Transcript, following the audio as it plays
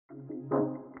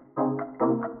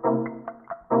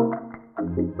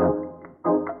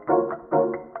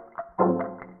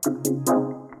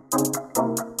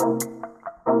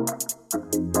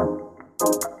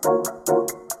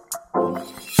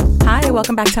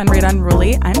welcome back to Unread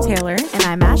Unruly. I'm Taylor. And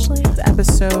I'm Ashley. It's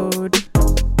episode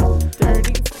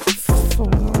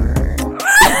 34.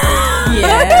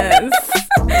 Yes.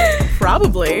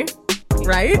 Probably.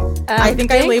 Right? I think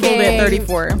I labeled it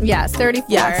 34. Yes, 34.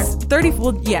 Yes.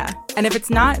 34, yeah. And if it's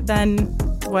not, then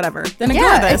whatever. Then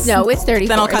ignore this. It's 34.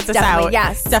 Then I'll cut this out.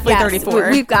 Yes. Definitely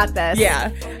 34. We've got this. Yeah.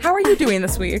 How are you doing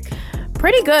this week?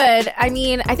 Pretty good. I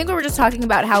mean, I think we were just talking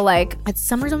about how, like,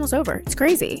 summer's almost over. It's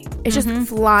crazy. It's just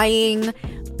flying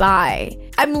by.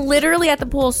 I'm literally at the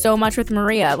pool so much with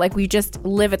Maria. Like, we just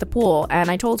live at the pool.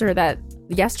 And I told her that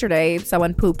yesterday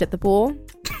someone pooped at the pool.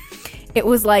 It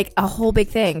was like a whole big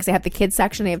thing because they have the kids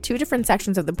section. They have two different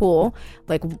sections of the pool,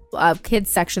 like kids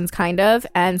sections kind of,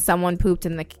 and someone pooped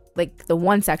in the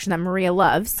one section that Maria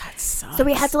loves. That sucks. So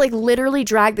we had to like literally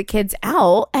drag the kids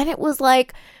out, and it was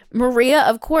like Maria,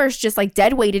 of course, just like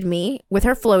dead weighted me with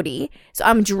her floaty. So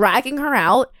I'm dragging her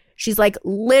out. She's like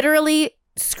literally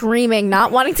screaming,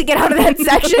 not wanting to get out of that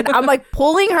section. I'm like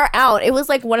pulling her out. It was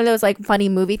like one of those like funny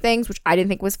movie things, which I didn't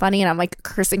think was funny, and I'm like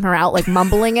cursing her out, like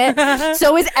mumbling it.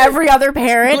 So is every other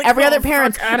parent. Like, every other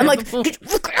parent. I'm like, feces.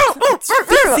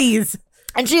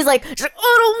 and she's like, I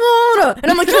don't wanna.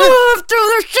 And I'm like, oh, throw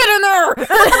their shit in there.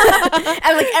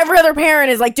 And like every other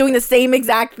parent is like doing the same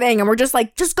exact thing. And we're just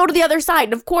like, just go to the other side.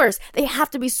 And of course, they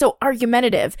have to be so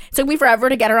argumentative. It took me forever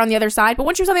to get her on the other side. But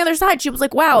when she was on the other side, she was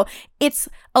like, wow, it's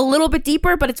a little bit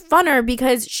deeper, but it's funner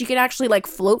because she can actually like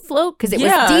float because it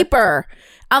was deeper.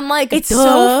 I'm like, it's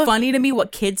so funny to me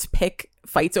what kids pick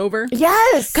fights over.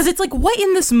 Yes. Because it's like, what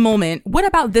in this moment, what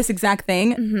about this exact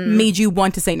thing made you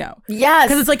want to say no? Yes.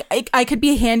 Because it's like, I could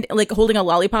be holding a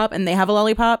lollipop and they have a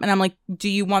lollipop and I'm like, do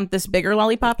you want this bigger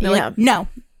lollipop? And they're like, no.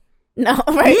 No,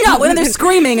 right? No. And then they're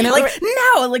screaming and they're like,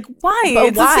 no. Like, why? But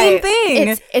it's why? the same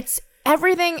thing. It's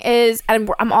everything is, and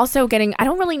I'm also getting, I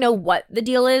don't really know what the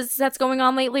deal is that's going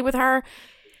on lately with her.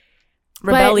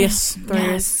 Rebellious.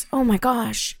 Yes. Oh my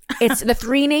gosh. It's the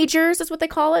three-nagers is what they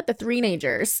call it. The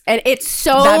three-nagers. And it's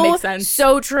that makes sense.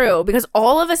 So true. Because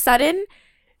all of a sudden,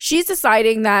 she's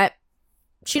deciding that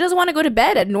she doesn't want to go to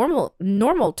bed at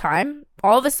normal time.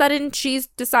 All of a sudden, she's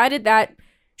decided that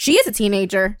she is a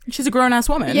teenager. She's a grown-ass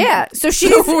woman. Yeah. So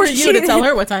she's... So who are you to tell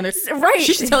her what time to... Right.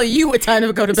 She should tell you what time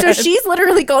to go to bed. So she's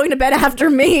literally going to bed after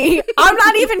me. I'm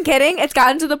not even kidding. It's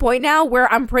gotten to the point now where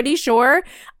I'm pretty sure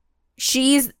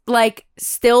she's like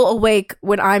still awake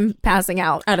when I'm passing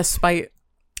out. Out of spite.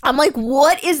 I'm like,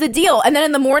 what is the deal? And then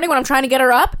in the morning when I'm trying to get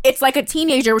her up, it's like a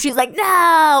teenager where she's like, no,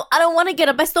 I don't want to get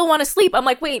up. I still want to sleep. I'm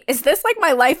like, wait, is this like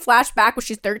my life flashback when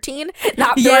she's 13,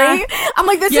 not 3? Yeah. I'm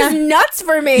like, this is nuts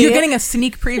for me. You're getting a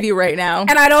sneak preview right now.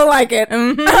 And I don't like it.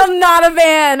 I'm not a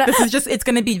fan. This is just, it's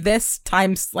going to be this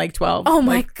times like 12. Oh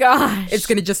my gosh. It's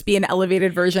going to just be an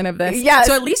elevated version of this. Yeah.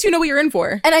 So at least you know what you're in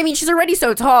for. And I mean, she's already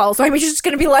so tall. So I mean, she's just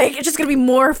going to be like, it's just going to be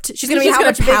morphed. She's going to be how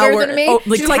much bigger than me. Oh,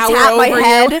 like she's like tower tap my over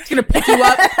head. you. She's going to pick you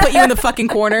up, put you in the fucking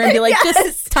corner and be like, Yes.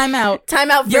 just time out.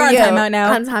 Time out for You're you. on time out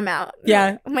now. On time out.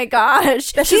 Yeah. Oh my gosh.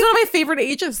 She's one of my favorite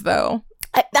ages though.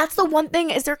 That's the one thing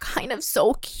is they're kind of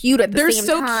so cute at the same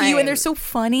time. They're so cute and they're so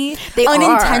funny. They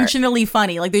unintentionally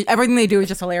funny. Like everything they do is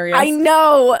just hilarious. I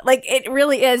know. Like it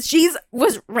really is.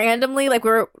 Was randomly like we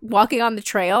were walking on the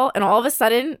trail and all of a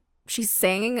sudden she's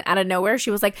singing out of nowhere.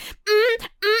 She was like,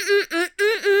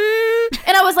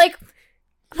 and I was like,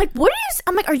 what are you?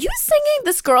 I'm like, are you singing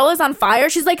 "This Girl Is on Fire"?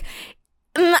 She's like,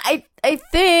 I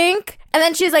think. And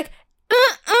then she's like, she's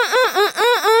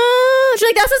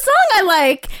like, that's a song I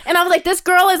like. And I was like, "This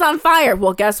Girl Is on Fire."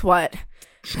 Well, guess what?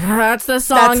 That's the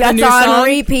song that's on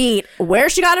repeat. Where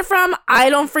she got it from, I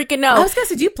don't freaking know. I was gonna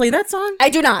say, do you play that song? I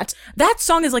do not. That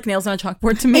song is like nails on a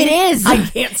chalkboard to me. It is. I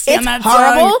can't stand that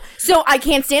horrible. song. So I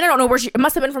can't stand it. I don't know where it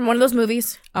must have been from one of those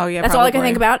movies. Oh yeah, that's probably. all I can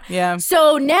think about. Yeah.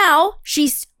 So now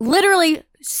she's literally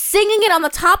singing it on the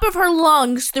top of her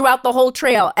lungs throughout the whole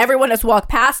trail. Everyone that's walked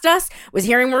past us was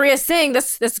hearing Maria sing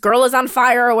this girl is on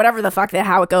fire or whatever the fuck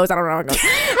how it goes. I don't know how it goes.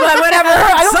 But whatever.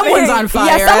 Someone's on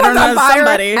fire. Yeah, someone's on fire.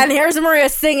 Somebody. And here's Maria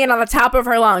singing on the top of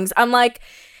her lungs. I'm like,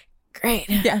 great.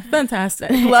 Yeah, fantastic.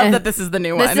 Love that this is the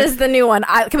new one. This is the new one.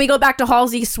 Can we go back to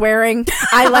Halsey swearing?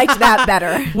 I liked that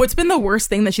better. What's been the worst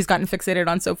thing that she's gotten fixated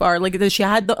on so far? Like, has she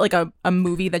had like a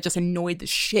movie that just annoyed the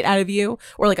shit out of you,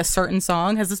 or like a certain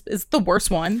song? Is the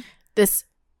worst one? This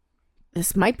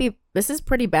is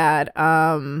pretty bad.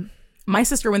 My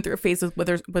sister went through a phase with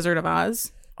Wizard of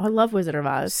Oz. I love Wizard of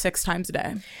Oz. 6 times a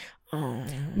day. Oh.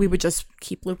 We would just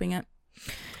keep looping it.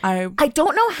 I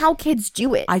don't know how kids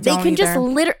do it. I don't They can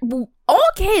either. just all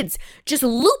kids just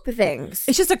loop things.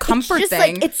 It's just a comfort it's just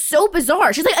thing. Like, it's so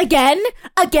bizarre. She's like, again,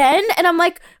 and I'm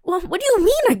like, well, what do you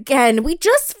mean again? We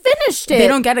just finished it. They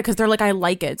don't get it because they're like, I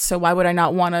like it, so why would I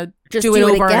not want to do it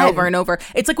over and over and over.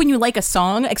 It's like when you like a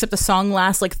song, except the song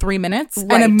lasts like 3 minutes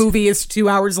and a movie is 2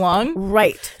 hours long.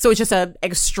 Right. So it's just a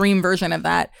extreme version of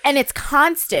that. And it's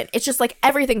constant. It's just like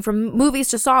everything from movies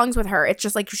to songs with her. It's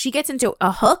just like she gets into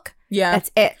a hook. Yeah.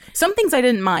 That's it. Some things I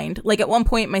didn't mind. Like at one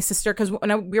point, my sister, because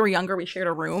when we were younger, we shared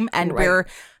a room and we're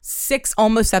 6,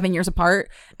 almost 7 years apart.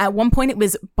 At one point, it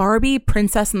was Barbie,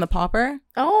 Princess and the Pauper.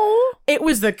 Oh. It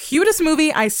was the cutest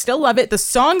movie. I still love it. The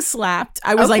song slapped.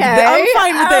 I was like, I'm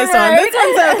fine with this one. This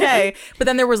one's okay. But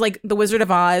then there was like The Wizard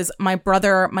of Oz. My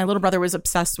little brother was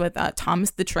obsessed with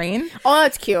Thomas the Train. Oh,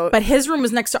 that's cute. But his room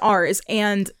was next to ours.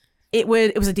 And it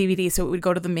was a DVD. So it would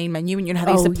go to the main menu and you'd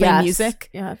have to play music.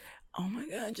 Yeah. Oh my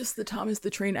God, just the Thomas the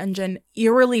Train engine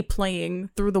eerily playing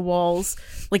through the walls,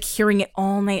 like hearing it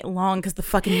all night long because the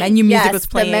fucking menu music was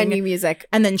playing. The menu music.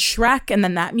 And then Shrek and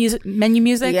then that menu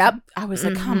music. Yep. I was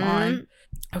like, come on.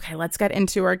 Okay, let's get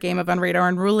into our game of Unrated or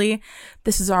Unruly.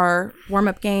 This is our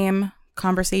warm-up game,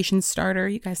 conversation starter.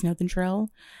 You guys know the drill.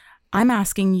 I'm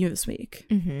asking you this week.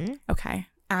 Mm-hmm. Okay.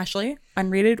 Ashley,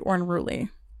 unrated or unruly?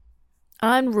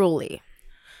 Unruly.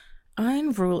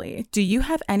 Unruly. Do you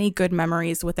have any good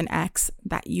memories with an ex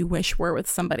that you wish were with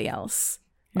somebody else?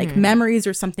 Like memories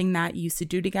or something that you used to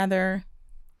do together?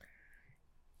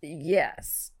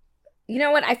 Yes. You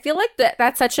know what? I feel like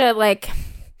that's such a like.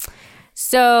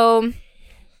 So,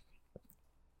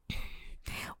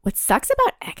 what sucks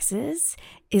about exes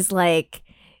is like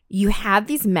you have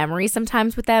these memories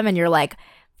sometimes with them, and you're like,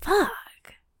 "Fuck,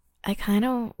 I kind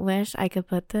of wish I could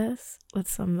put this with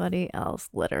somebody else."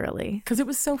 Literally, because it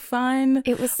was so fun.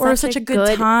 It was such a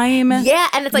good time. Yeah,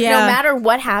 and it's like no matter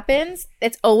what happens,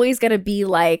 it's always gonna be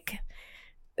like,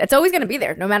 it's always gonna be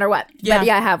there, no matter what. Yeah. But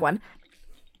yeah, I have one.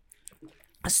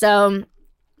 So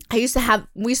we used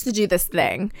to do this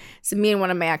thing. So me and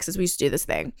one of my exes, we used to do this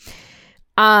thing.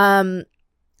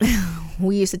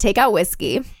 We used to take out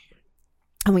whiskey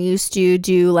and we used to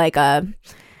do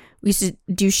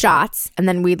shots, and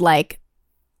then we'd like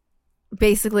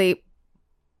basically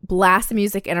blast the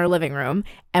music in our living room,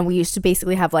 and we used to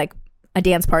basically have like a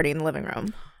dance party in the living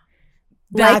room.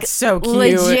 That's like, so cute.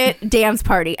 Legit dance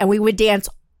party, and we would dance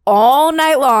all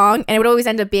night long, and it would always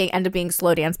end up being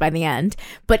slow dance by the end,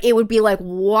 but it would be like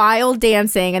wild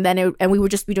dancing, and then we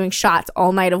would just be doing shots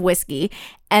all night of whiskey,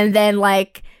 and then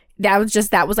like that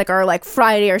was like our like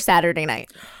Friday or Saturday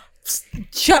night.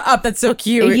 Shut up, that's so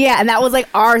cute. Yeah, and that was like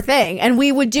our thing, and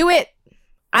we would do it,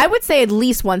 I would say, at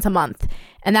least once a month,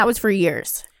 and that was for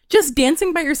years. Just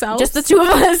dancing by yourself? Just the two of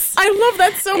us. I love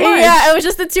that so much. Yeah, it was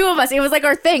just the two of us. It was like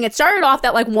our thing. It started off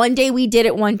that like one day we did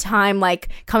it one time, like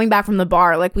coming back from the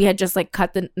bar, like we had just like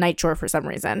cut the night short for some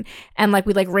reason, and like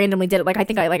we like randomly did it. Like I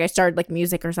think I started like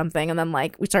music or something, and then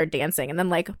like we started dancing, and then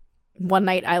like one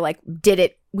night I like did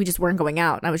it. We just weren't going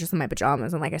out, and I was just in my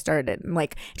pajamas, and like I started it, and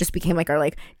like it just became like our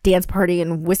like dance party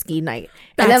and whiskey night.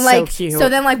 That's and then like so cute. So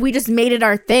then like we just made it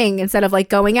our thing instead of like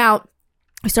going out.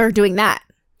 We started doing that.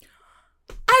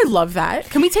 I love that.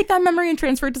 Can we take that memory and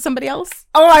transfer it to somebody else?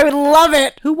 Oh, I would love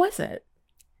it. Who was it?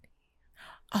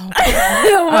 Oh,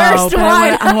 the worst one.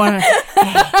 I want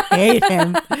to hate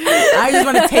him. I just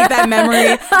want to take that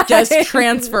memory, just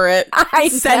transfer it,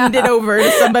 send it over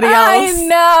to somebody else. I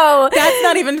know. That's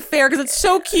not even fair because it's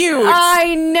so cute.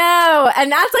 I know. And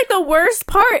that's like the worst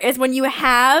part is when you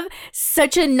have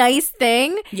such a nice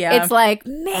thing. Yeah. It's like,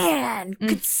 man,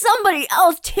 could somebody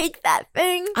else take that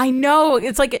thing? I know.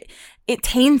 It's like it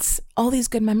taints all these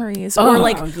good memories or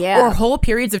or whole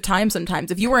periods of time sometimes.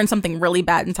 If you were in something really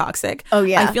bad and toxic,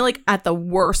 I feel like at the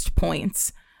worst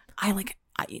points, I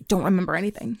don't remember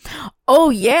anything. Oh,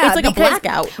 yeah. It's like a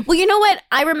blackout. Well, you know what?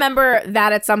 I remember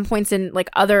that at some points in like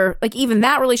other, like even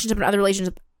that relationship and other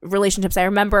relationships, I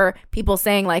remember people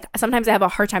saying like, sometimes I have a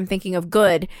hard time thinking of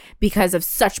good because of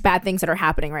such bad things that are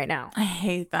happening right now. I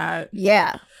hate that.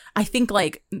 Yeah. I think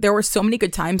like there were so many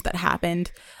good times that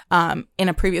happened in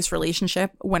a previous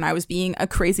relationship when I was being a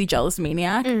crazy jealous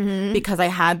maniac because I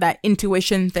had that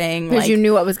intuition thing. Because like, you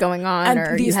knew what was going on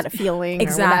or you had a feeling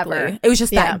exactly. or whatever. It was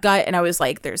just that gut, and I was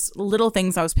like, there's little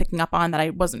things I was picking up on that I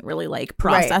wasn't really like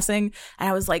processing. Right. And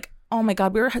I was like, oh my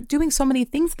God, we were doing so many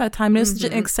things at that time. It was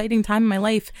such an exciting time in my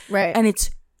life. Right. And it's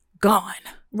gone.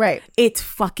 Right. It's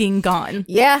fucking gone.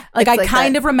 Yeah. Like I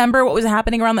kind of remember what was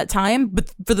happening around that time,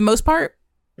 but for the most part,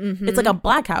 it's like a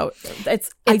blackout.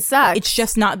 It sucks. It's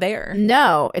just not there.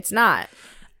 No, it's not.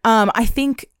 I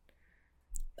think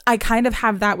I kind of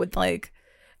have that with like,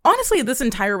 honestly, this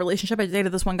entire relationship. I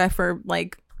dated this one guy for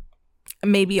like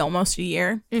maybe almost a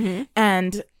year.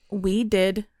 And we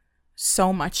did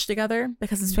so much together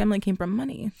because his family came from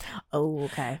money. Oh,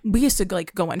 okay. We used to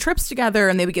like go on trips together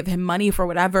and they would give him money for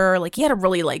whatever. Like he had a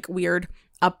really like weird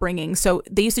upbringing. So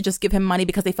they used to just give him money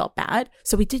because they felt bad.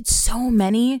 So we did so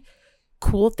many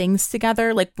cool things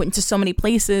together, like went to so many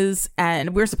places,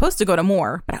 and we were supposed to go to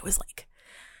more, but I was like,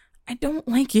 I don't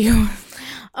like you.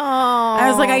 Oh, I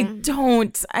was like, I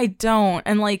don't.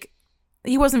 And like,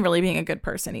 he wasn't really being a good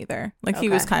person either. Like he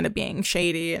was kind of being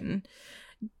shady and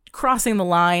crossing the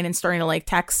line and starting to like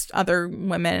text other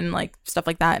women and like stuff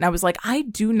like that. And I was like, I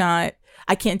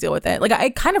can't deal with it. Like I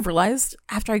kind of realized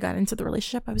after I got into the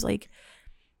relationship, I was like,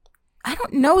 I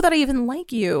don't know that I even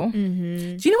like you.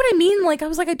 Mm-hmm. Do you know what I mean? Like I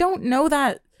was like, I don't know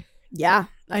that. Yeah,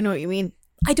 I know what you mean.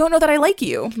 I don't know that I like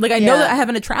you. Like I know that I have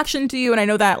an attraction to you, and I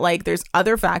know that like there's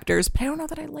other factors, but I don't know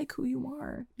that I like who you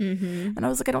are. Mm-hmm. And I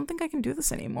was like, I don't think I can do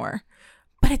this anymore.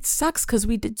 But it sucks because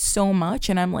we did so much,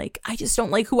 and I'm like, I just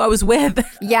don't like who I was with.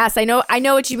 Yes, I know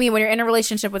what you mean. When you're in a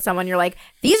relationship with someone, you're like,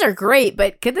 these are great,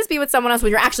 but could this be with someone else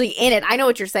when you're actually in it? I know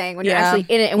what you're saying. When you're actually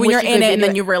in it, and when you're in it, and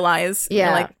then you realize,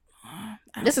 you're like,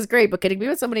 this is great, but could it be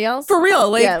with somebody else? For real.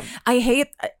 Like, I hate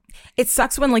it.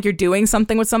 Sucks when like you're doing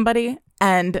something with somebody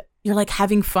and you're like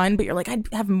having fun, but you're like, I'd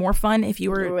have more fun if you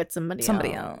were with somebody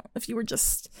else. If you were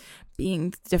just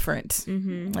being different,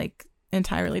 like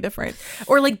entirely different,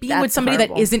 or like being with somebody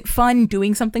that isn't fun,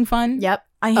 doing something fun. Yep.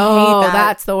 I hate that.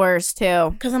 That's the worst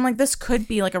too. Because I'm like, this could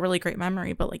be like a really great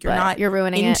memory, but like you're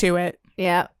ruining into it.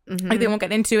 Yeah. Mm-hmm. Like they won't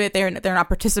get into it. They're not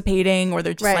participating, or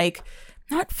they're just like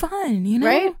not fun. You know.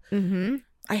 Right. Mm-hmm.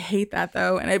 I hate that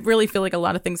though, and I really feel like a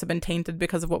lot of things have been tainted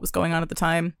because of what was going on at the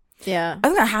time. Yeah. I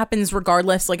think that happens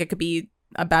regardless. Like it could be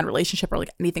a bad relationship or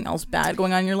like anything else bad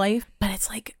going on in your life, but it's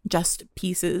like just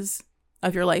pieces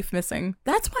of your life missing.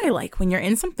 That's why like when you're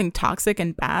in something toxic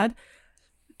and bad,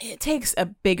 it takes a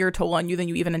bigger toll on you than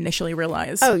you even initially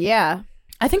realize. Oh yeah.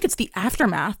 I think it's the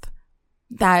aftermath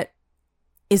that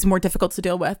is more difficult to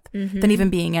deal with than even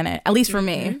being in it, at least for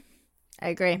me. I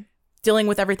agree. Dealing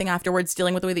with everything afterwards,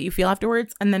 dealing with the way that you feel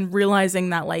afterwards, and then realizing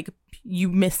that like you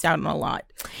missed out on a lot.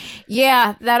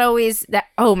 Yeah,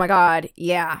 oh my God.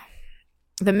 Yeah.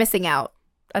 The missing out.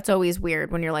 That's always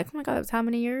weird when you're like, oh my God, that was how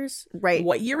many years? Right.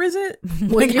 What year is it?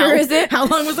 What year is it? How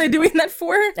long was I doing that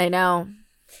for? I know.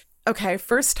 Okay,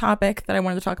 first topic that I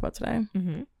wanted to talk about today.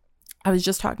 Mm-hmm. I was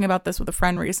just talking about this with a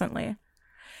friend recently.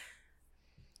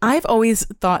 I've always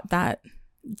thought that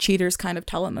cheaters kind of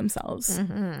tell on themselves.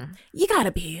 Mm-hmm. You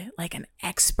gotta be like an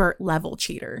expert level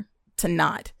cheater to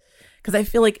not. Because I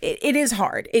feel like it is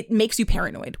hard. It makes you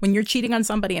paranoid when you're cheating on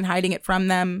somebody and hiding it from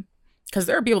them. Because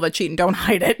there are people that cheat and don't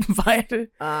hide it, but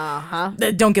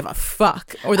they don't give a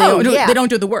fuck, or they don't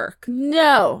do the work.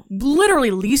 No,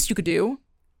 literally, least you could do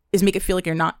is make it feel like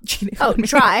you're not cheating. Oh,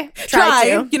 try to.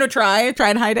 Try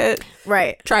and hide it.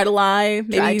 Right. Try to lie.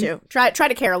 Maybe try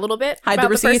to care a little bit. Hide the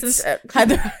receipts. Hide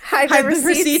the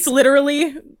receipts.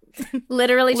 Literally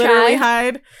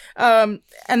hide.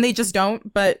 And they just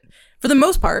don't. But for the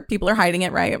most part, people are hiding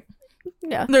it. Right.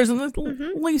 Yeah. There's a little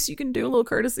least you can do, a little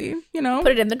courtesy, you know.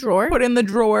 Put it in the drawer.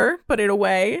 Put it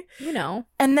away. You know.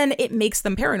 And then it makes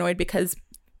them paranoid because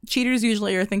cheaters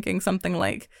usually are thinking something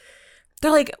like,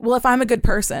 they're like, well, if I'm a good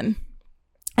person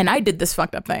and I did this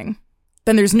fucked up thing,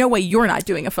 then there's no way you're not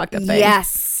doing a fucked up thing.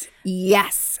 Yes.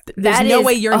 There's no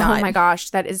way you're not. Oh my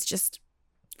gosh. That is just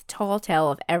the tall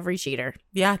tale of every cheater.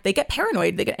 Yeah. They get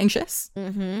paranoid. They get anxious.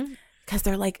 Because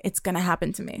they're like, it's going to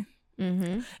happen to me.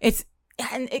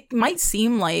 And it might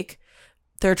seem like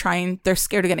they're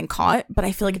scared of getting caught, but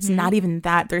I feel like it's not even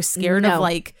that. They're scared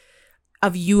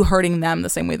of you hurting them the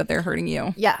same way that they're hurting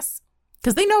you. Yes.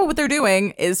 Because they know what they're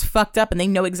doing is fucked up and they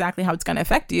know exactly how it's going to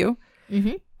affect you.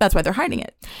 That's why they're hiding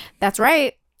it. That's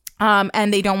right.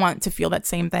 And they don't want to feel that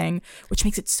same thing, which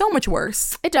makes it so much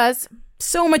worse. It does.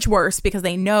 So much worse because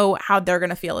they know how they're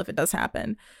going to feel if it does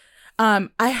happen. I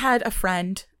had a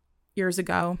friend years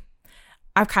ago.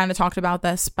 I've kind of talked about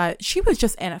this, but she was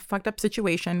just in a fucked up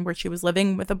situation where she was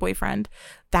living with a boyfriend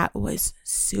that was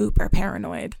super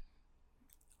paranoid.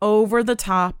 Over the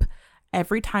top.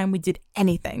 Every time we did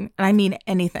anything, and I mean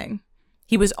anything,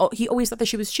 he always thought that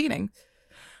she was cheating.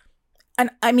 And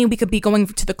I mean, we could be going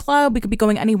to the club, we could be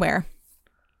going anywhere.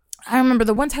 I remember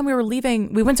the one time we were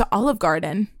leaving, we went to Olive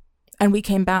Garden, and we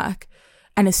came back.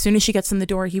 And as soon as she gets in the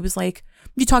door, he was like,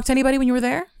 "Did you talk to anybody when you were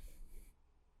there?"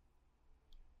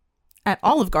 At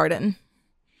Olive Garden.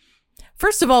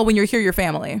 First of all, when you're here, you're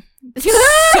family.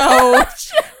 So,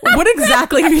 what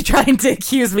exactly are you trying to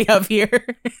accuse me of here?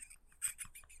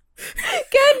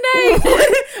 Good night.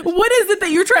 What is it that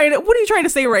what are you trying to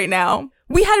say right now?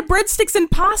 We had breadsticks and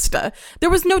pasta. There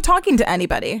was no talking to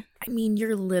anybody. I mean,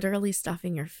 you're literally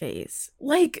stuffing your face.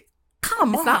 Like, come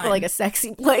on. It's not like a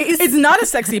sexy place. It's not a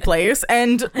sexy place.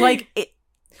 And like,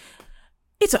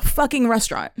 it's a fucking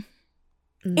restaurant.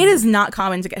 It is not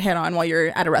common to get hit on while you're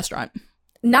at a restaurant.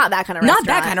 Not that kind of restaurant.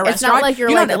 Not that kind of restaurant. It's not like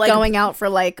you're like going out for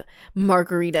like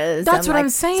margaritas. That's what I'm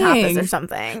saying. Or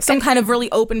something. Some kind of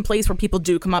really open place where people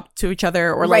do come up to each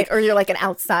other, or right, or you're like an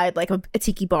outside, like a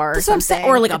tiki bar. That's or something.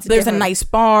 Or like there's a nice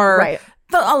bar. Right.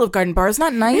 The Olive Garden bar is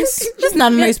not nice. It's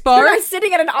not a nice bar. You're not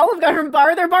sitting at an Olive Garden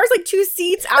bar. Their bar's like 2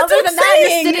 seats. Other than that,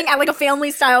 you're sitting at like a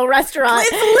family style restaurant.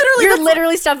 It's literally you're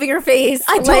literally stuffing your face.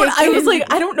 I was like,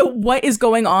 I don't know what is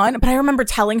going on, but I remember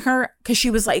telling her, because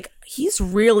she was like, he's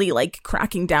really like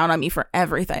cracking down on me for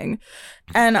everything,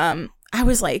 and I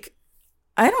was like,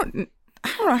 I don't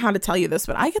know how to tell you this,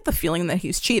 but I get the feeling that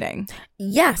he's cheating.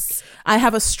 Yes, I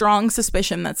have a strong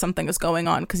suspicion that something is going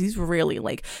on, because he's really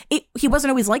like he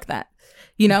wasn't always like that.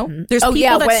 You know, there's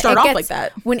people that start off like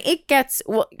that. When it gets,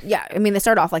 well, yeah, I mean, they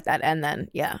start off like that, and then,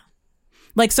 yeah.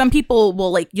 Like, some people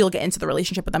will, like, you'll get into the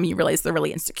relationship with them and you realize they're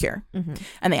really insecure.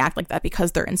 And they act like that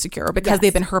because they're insecure, or because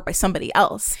they've been hurt by somebody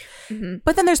else.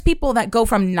 But then there's people that go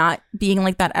from not being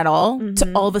like that at all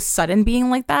to all of a sudden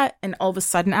being like that, and all of a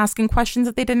sudden asking questions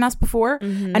that they didn't ask before.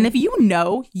 And if you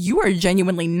know you are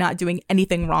genuinely not doing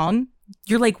anything wrong,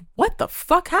 you're like, what the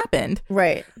fuck happened?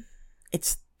 Right.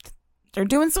 They're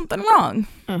doing something wrong.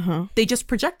 They just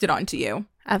project it onto you.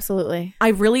 Absolutely. I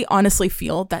really honestly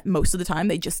feel that most of the time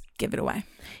they just give it away.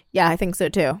 Yeah, I think so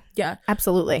too. Yeah.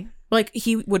 Absolutely. Like,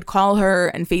 he would call her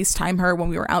and FaceTime her when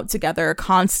we were out together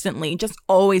constantly, just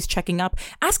always checking up,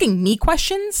 asking me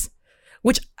questions,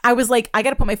 which I was like, I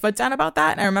got to put my foot down about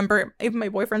that. And I remember even my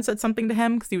boyfriend said something to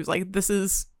him, because he was like, this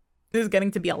is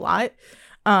getting to be a lot.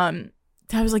 I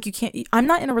was like, I'm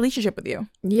not in a relationship with you.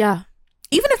 Yeah.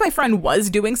 Even if my friend was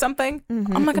doing something,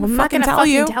 I'm not going to fucking tell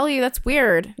you. That's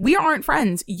weird. We aren't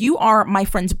friends. You are my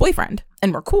friend's boyfriend,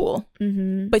 and we're cool.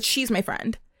 But she's my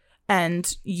friend,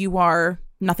 and you are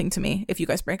nothing to me if you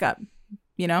guys break up,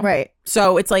 you know? Right.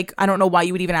 So it's like, I don't know why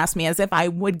you would even ask me, as if I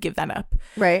would give that up.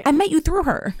 Right. I met you through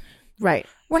her. Right.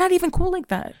 We're not even cool like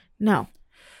that. No.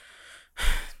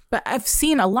 But I've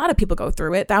seen a lot of people go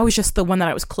through it. That was just the one that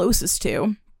I was closest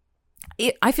to.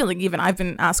 I feel like even I've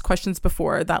been asked questions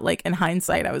before that, like, in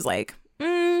hindsight, I was like,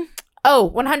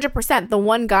 Oh, 100%. The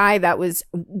one guy that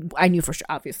I knew for sure,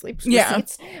 obviously.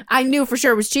 Receipts, I knew for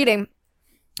sure was cheating,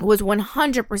 was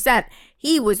 100%.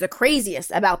 He was the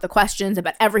craziest about the questions,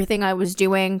 about everything I was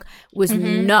doing, was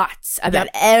nuts about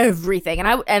everything.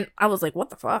 And I was like, what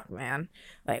the fuck, man?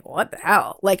 Like, what the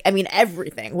hell? Like, I mean,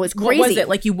 everything was crazy. What was it?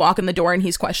 Like, you walk in the door and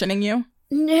he's questioning you?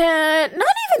 Nah, not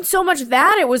even so much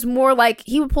that. It was more like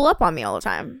he would pull up on me all the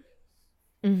time.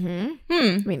 I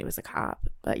mean, he was a cop,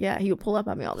 but yeah, he would pull up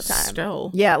on me all the time.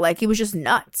 Still. Yeah, like, he was just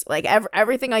nuts. Like,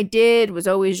 everything I did was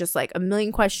always just like a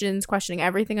million questions, questioning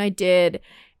everything I did,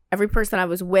 every person I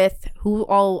was with, who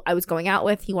all I was going out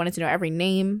with. He wanted to know every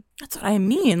name. That's what I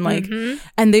mean. Like,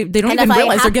 and they don't even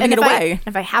realize they're giving it away.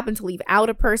 If I happen to leave out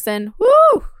a person,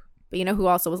 woo! But you know who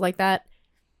also was like that?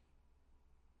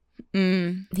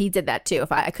 He did that too.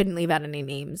 If I couldn't leave out any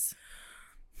names.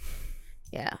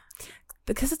 Yeah.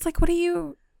 Because it's like, what are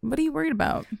you worried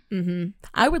about?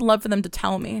 I would love for them to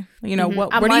tell me, you know,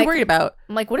 what are you worried about?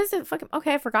 I'm like, what is it? Fucking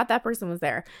okay, I forgot that person was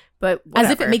there, but whatever.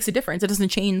 As if it makes a difference. It doesn't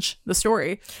change the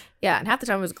story. Yeah, and half the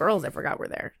time it was girls I forgot were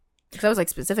there, because I was like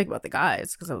specific about the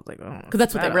guys, because I was like, because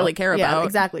that's what they really care about. Yeah,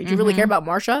 exactly. Do you really care about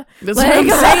Marsha? That's what I'm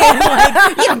saying.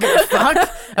 Like, you don't give a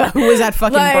fuck. Who was at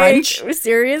fucking brunch?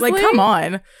 Seriously? Like, come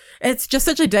on. It's just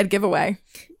such a dead giveaway.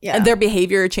 Yeah. And their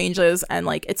behavior changes, and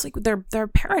like, it's like they're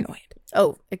paranoid.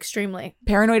 Oh, extremely.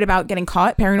 Paranoid about getting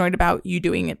caught, paranoid about you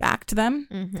doing it back to them.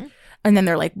 And then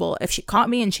they're like, well, if she caught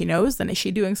me and she knows, then is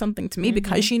she doing something to me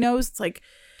because she knows? It's like,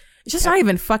 it's just not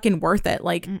even fucking worth it.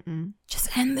 Like,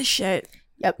 just end the shit.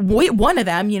 Yep. Wait, one of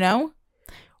them, you know?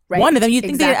 Right. One of them, you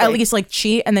think they'd at least like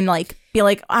cheat and then like be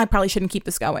like, I probably shouldn't keep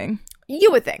this going. You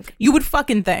would think. You would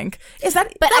fucking think. Is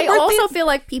that? But I also feel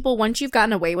like people, once you've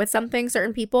gotten away with something,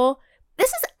 certain people,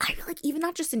 I feel like even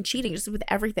not just in cheating, just with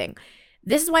everything.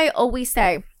 This is why I always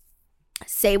say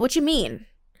what you mean.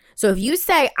 So if you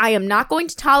say, I am not going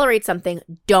to tolerate something,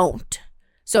 don't.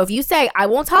 So if you say, I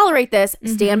won't tolerate this,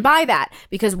 stand by that.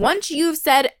 Because once you've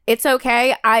said, it's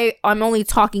okay, I'm only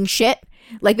talking shit,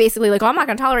 like basically like, oh, I'm not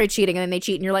going to tolerate cheating, and then they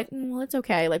cheat, and you're like, well, it's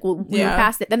okay. Like, we'll move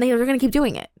past it. Then they're going to keep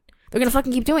doing it. They're going to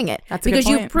fucking keep doing it. That's because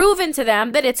you've proven to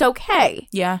them that it's okay.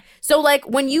 Yeah. So like,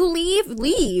 when you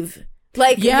leave.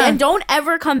 Like, and don't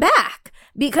ever come back,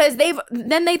 because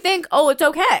then they think, oh, it's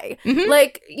okay.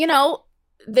 Like, you know,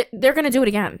 they're going to do it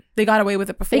again. They got away with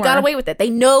it before. They got away with it. They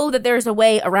know that there's a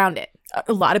way around it.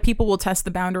 A lot of people will test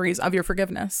the boundaries of your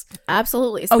forgiveness.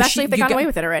 Absolutely. Especially if they got away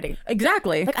with it already.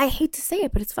 Exactly. Like, I hate to say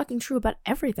it, but it's fucking true about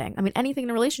everything. I mean, anything in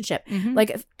a relationship. Like,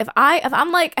 if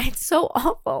I'm like, it's so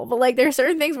awful, but like, there are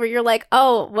certain things where you're like,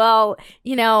 oh, well,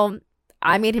 you know,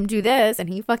 I made him do this and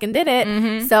he fucking did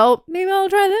it. So maybe I'll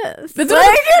try this. Because we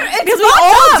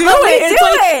all do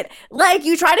it. Like,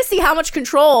 you try to see how much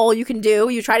control you can do.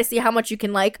 You try to see how much you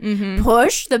can, like,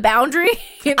 push the boundary.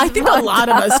 I think a lot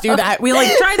of us do that. We,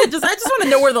 like, try to I just want to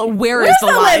know where is the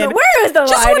line? Where is the line?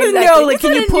 Just want to know, like,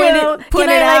 can you point it out?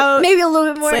 Like, maybe a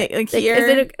little bit more. Like here. Is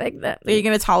it like that? Are you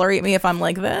going to tolerate me if I'm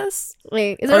like this?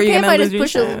 Wait, is it okay if I just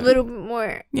push a little bit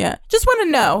more? Yeah. Just want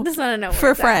to know. Just want to know.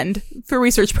 For a friend. For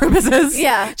research purposes.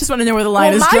 Yeah. Just want to know where the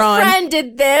line is drawn. My friend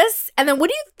did this, and then what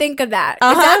do you think of that?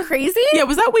 Is that crazy? Yeah,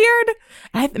 was that weird?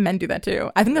 I think men do that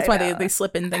too. I think that's why they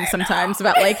slip in things sometimes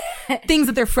about like things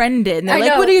that their friend did. And they're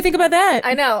like, what do you think about that?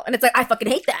 I know. And it's like, I fucking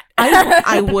hate that.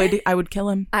 I would kill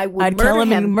him. I'd kill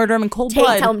him and murder him in cold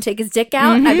blood. Tell him to take his dick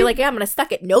out. I'd be like, yeah, I'm going to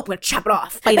suck it. Nope, I'm going to chop it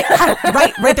off. Bite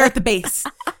it. right there at the base.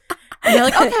 And they're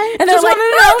like, okay. And they're like,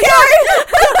 okay.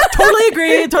 Totally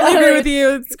agree with you.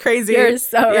 It's crazy. You're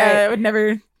so right. Yeah, I would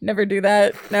never do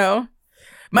that. No.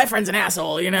 My friend's an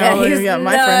asshole, you know? Yeah,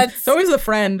 my friend. It's always a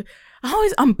friend.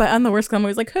 But I'm the worst because I'm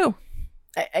always like, who?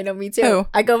 I know, me too. Who?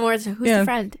 I go more to, who's the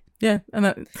friend? Yeah, and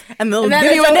they'll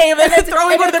give you a name and then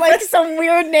throwing one of their like some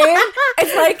weird name.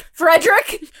 It's like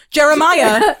Frederick,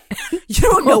 Jeremiah. You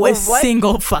don't know a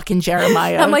single fucking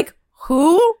Jeremiah. I'm like,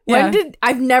 who? Yeah.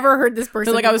 I've never heard this person. I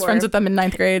feel like before. I was friends with them in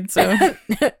 9th grade, so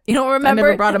you don't remember? I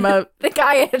never brought him up. The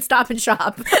guy at Stop and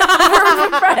Shop.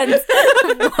 We're friends.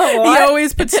 He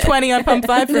always puts 20 on pump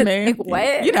 5 for me. Like,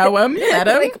 what? You know him. You met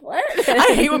him. Like, what?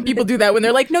 I hate when people do that when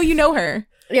they're like, no, you know her.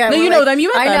 Yeah, no, you know them.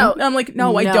 You met them. know. I'm like,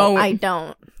 no, I don't. I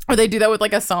don't. Or they do that with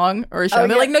like a song or a show.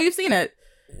 They're like, no, you've seen it.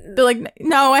 They're like,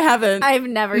 no, I haven't. I've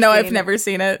never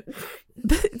seen it.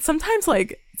 Sometimes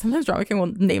Drama King will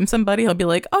name somebody. He'll be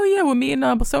like, oh yeah, well, me and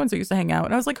so-and-so used to hang out.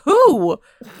 And I was like, who?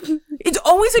 It's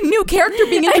always a new character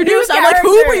being introduced. I'm like,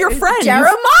 who were your friends?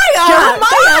 Jeremiah!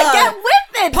 God, get with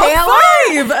it,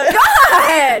 Taylor!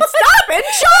 God! Stop and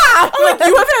shop! I'm like,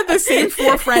 you have had the same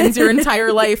 4 friends your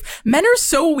entire life. Men are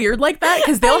so weird like that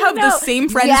because they'll have the same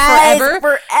friends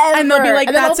forever. And they'll be like,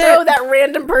 and that's then they'll throw that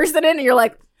random person in and you're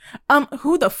like,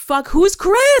 who the fuck? Who's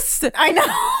Chris? I know.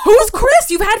 Who's Chris?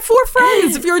 You've had 4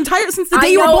 friends since the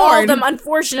day you were born. All of them,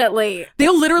 unfortunately.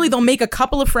 They'll make a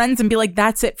couple of friends and be like,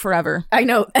 that's it forever. I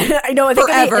know. I know.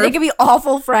 Forever. They can be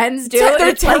awful friends, dude.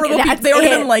 They're terrible people. They don't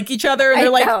even like each other. And they're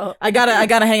like, I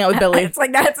gotta hang out with Billy. It's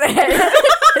like, that's it.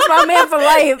 It's my man for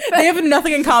life. They have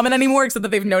nothing in common anymore except that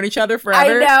they've known each other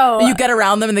forever. I know. And you get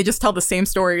around them and they just tell the same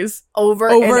stories. Over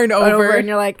and over. And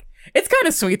you're like, it's kind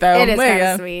of sweet, though. It is kind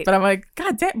of sweet. But I'm like,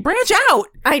 God damn, branch out.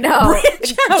 I know.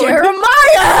 Branch out.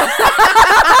 Jeremiah.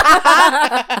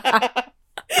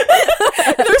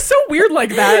 They're so weird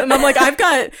like that. And I'm like, I've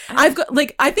got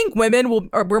like, I think women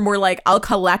we're more like, I'll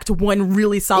collect one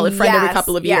really solid friend every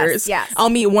couple of years. Yes. I'll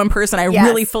meet one person I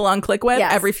really full on click with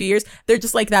every few years. They're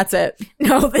just like, that's it.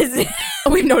 No,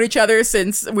 we've known each other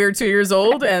since we were 2 years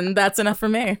old, and that's enough for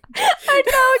me. I know,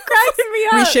 it cracks me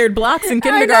up. We shared blocks in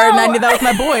kindergarten. I knew that was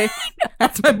my boy.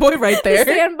 That's my boy right there.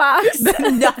 Sandbox.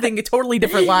 Nothing. Totally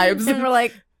different lives. And we're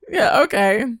like, yeah,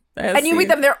 okay. And you meet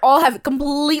them, they all have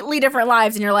completely different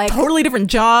lives, and you're like, totally different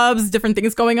jobs, different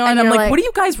things going on. I'm like, what are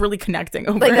you guys really connecting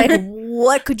over? Like,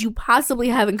 what could you possibly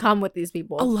have in common with these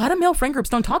people? A lot of male friend groups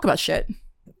don't talk about shit.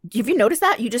 Have you noticed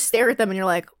that? You just stare at them and you're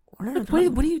like, what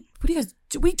do you guys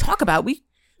do? We talk about?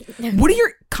 What are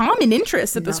your common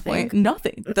interests at this point?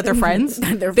 Nothing. That they're friends.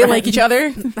 They like each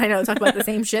other. I know. Talk about the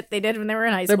same shit they did when they were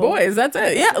in high school. They're boys. That's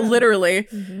it. Yeah, literally.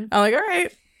 I'm like, all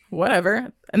right,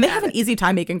 whatever. And they have an easy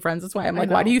time making friends. That's why I'm like,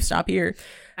 why do you stop here?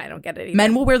 I don't get it either.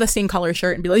 Men will wear the same color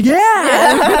shirt and be like,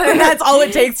 yeah. And that's all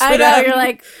it takes for them. You're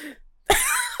like...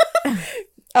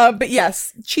 but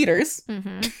yes, cheaters.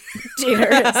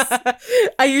 Cheaters.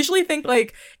 I usually think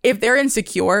like if they're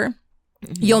insecure,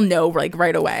 you'll know like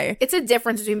right away. It's a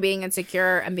difference between being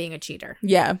insecure and being a cheater.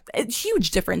 Yeah, it's a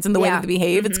huge difference in the way that they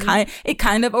behave. It's it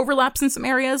kind of overlaps in some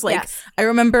areas. Like I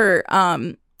remember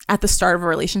at the start of a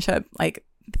relationship, like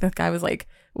the guy was like,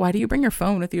 "Why do you bring your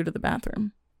phone with you to the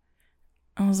bathroom?"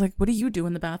 I was like, "What do you do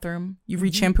in the bathroom? You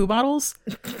read shampoo bottles?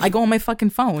 I go on my fucking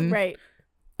phone." Right.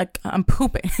 Like, I'm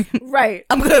pooping. Right.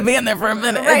 I'm going to be in there for a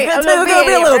minute. Right. It's going to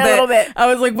be a little bit. I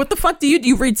was like, what the fuck do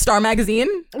you read Star Magazine?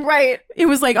 Right. It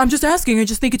was like, I'm just asking. I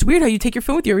just think it's weird how you take your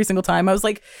phone with you every single time. I was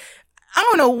like, I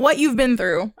don't know what you've been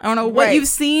through. I don't know what you've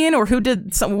seen or who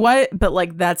did what, but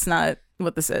like, that's not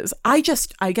what this is. I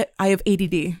have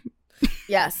ADD.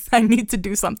 Yes. I need to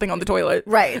do something on the toilet.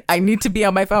 Right. I need to be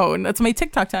on my phone. That's my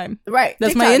TikTok time. Right.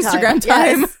 That's TikTok my Instagram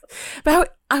time. Yes.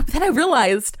 But then I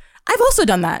realized I've also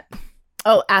done that.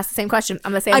 Oh, ask the same question.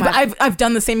 I'm the same. I've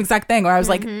done the same exact thing where I was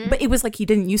like, but it was like he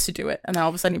didn't used to do it, and then all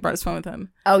of a sudden he brought his phone with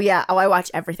him. Oh yeah. Oh, I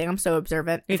watch everything. I'm so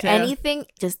observant. If anything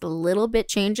just a little bit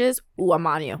changes, ooh, I'm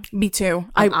on you. Me too.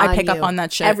 I pick up on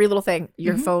that shit. Every little thing.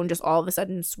 Your phone just all of a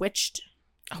sudden switched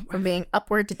from being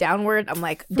upward to downward. I'm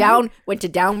like, down went to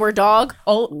downward dog.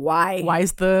 Oh, why? Why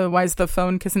is the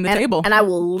phone kissing the table? And I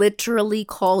will literally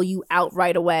call you out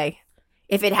right away.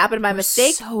 If it happened by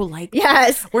mistake. So like,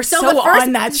 yes. We're so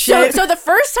on that shit. So the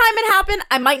first time it happened,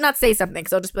 I might not say something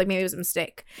because I'll just be like, maybe it was a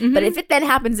mistake. But if it then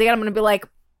happens again, I'm going to be like,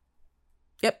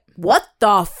 yep. What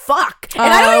the fuck? And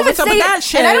I don't even say that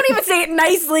shit? And I don't even say it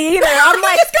nicely either. I'm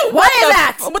like, what is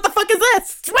that? What the fuck is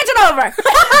this? Switch it over.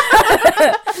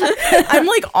 I'm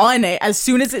like on it as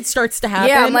soon as it starts to happen.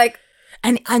 Yeah, I'm like,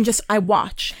 and I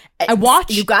watch.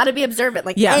 You got to be observant,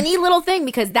 like any little thing,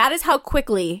 because that is how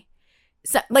quickly.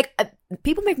 So, like,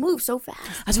 people make moves so fast.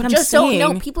 That's what I'm saying.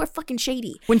 No, people are fucking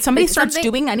shady. When somebody starts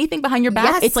doing anything behind your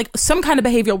back, it's like some kind of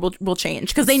behavior will change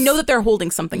because they know that they're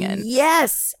holding something in.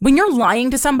 Yes. When you're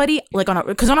lying to somebody, like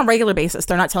because on a regular basis,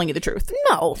 they're not telling you the truth.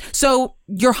 No. So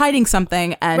you're hiding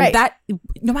something, and that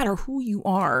no matter who you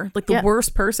are, like the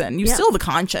worst person, you still have a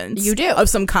conscience. You do. Of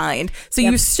some kind. So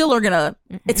you still are gonna.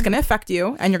 It's gonna affect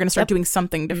you, and you're gonna start doing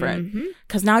something different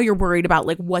because now you're worried about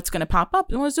like what's gonna pop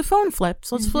up. Was the phone flipped?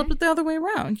 So let's flip it the other way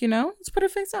around. You know, let's put her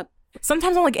face up.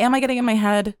 Sometimes I'm like, am I getting in my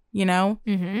head? You know,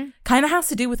 kind of has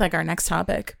to do with like our next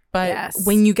topic. But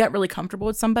when you get really comfortable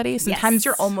with somebody, sometimes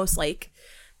you're almost like,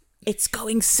 it's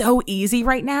going so easy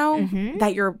right now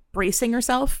that you're bracing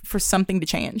yourself for something to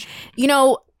change. You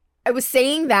know, I was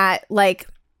saying that like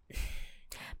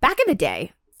back in the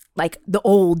day, like the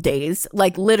old days,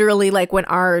 like literally like when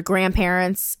our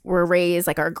grandparents were raised,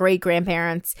 like our great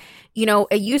grandparents, you know,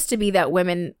 it used to be that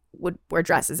women would wear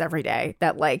dresses every day,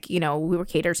 that like, you know, we were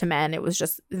catered to men. It was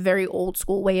just a very old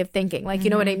school way of thinking. Like, you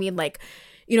know what I mean? Like,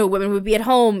 you know, women would be at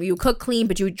home, you cook clean,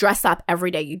 but you would dress up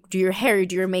every day. You do your hair, you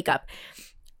do your makeup.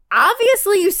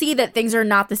 Obviously, you see that things are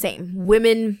not the same.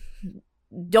 Women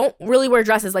don't really wear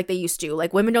dresses like they used to.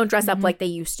 Like women don't dress up like they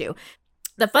used to.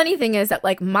 The funny thing is that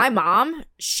like my mom,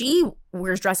 she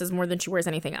wears dresses more than she wears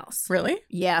anything else. Really?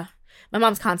 Yeah. My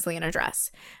mom's constantly in a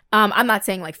dress. I'm not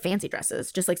saying like fancy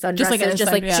dresses, just like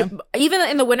sundresses. Even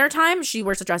in the wintertime, she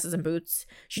wears the dresses and boots.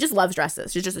 She just loves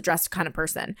dresses. She's just a dressed kind of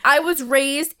person. I was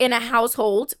raised in a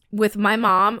household with my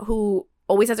mom who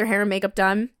always has her hair and makeup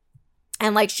done.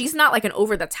 And like, she's not like an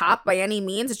over the top by any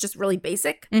means. It's just really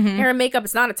basic hair and makeup.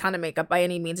 It's not a ton of makeup by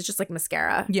any means. It's just like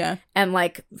mascara. Yeah. And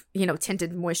like, you know,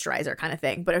 tinted moisturizer kind of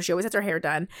thing. But she always has her hair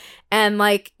done. And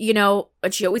like, you know,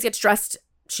 but she always gets dressed.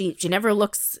 She never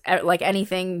looks at like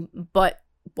anything but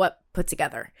what put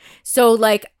together. So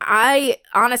like, I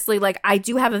honestly, like, I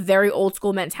do have a very old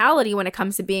school mentality when it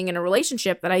comes to being in a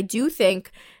relationship, that I do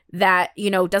think that, you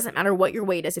know, doesn't matter what your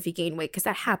weight is if you gain weight, because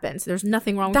that happens. There's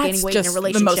nothing wrong with gaining weight in a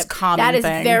relationship. The most common that is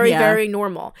thing. very, very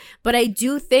normal. But I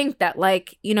do think that,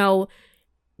 like, you know,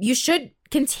 you should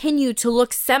continue to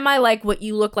look semi like what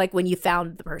you look like when you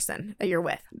found the person that you're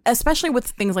with, especially with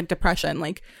things like depression.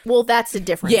 Like, well, that's a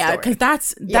different story.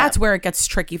 Because that's where it gets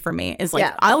tricky for me. Is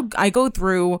like I go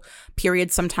through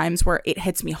periods sometimes where it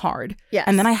hits me hard,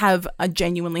 and then I have a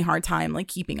genuinely hard time like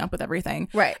keeping up with everything,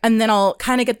 right? And then I'll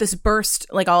kind of get this burst,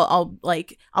 like I'll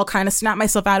kind of snap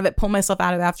myself out of it, pull myself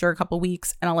out of it after a couple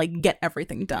weeks, and I'll like get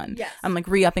everything done. Yes. I'm like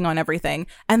re-upping on everything,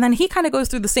 and then he kind of goes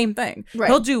through the same thing. Right.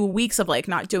 He'll do weeks of like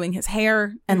not doing his hair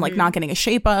and like not getting a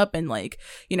shape up and like,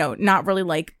 you know, not really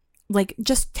like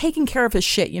just taking care of his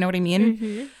shit, you know what I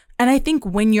mean? And I think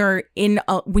when you're in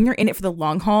it for the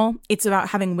long haul, it's about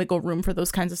having wiggle room for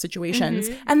those kinds of situations.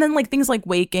 And then like things like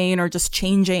weight gain or just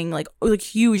changing, like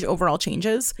huge overall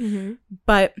changes.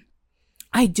 But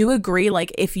I do agree,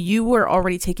 like, if you were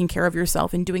already taking care of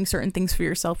yourself and doing certain things for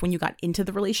yourself when you got into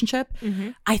the relationship,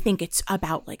 I think it's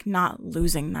about, like, not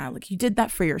losing that. Like, you did that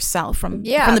for yourself from the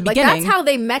beginning. Like, that's how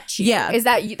they met you. Yeah. Is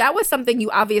that that was something you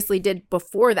obviously did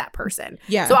before that person.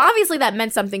 Yeah. So, obviously, that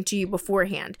meant something to you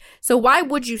beforehand. So, why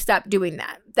would you stop doing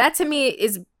that? That, to me,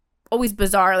 is always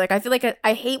bizarre. Like, I feel like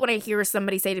I hate when I hear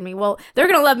somebody say to me, well, they're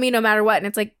going to love me no matter what. And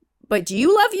it's like, but do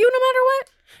you love you no matter what?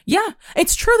 Yeah,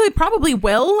 it's true. They probably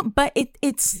will, but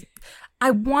it's. I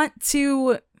want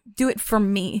to do it for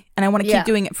me, and I want to keep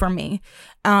doing it for me,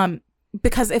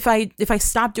 because if I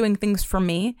stop doing things for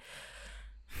me,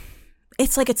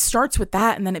 it's like it starts with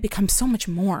that, and then it becomes so much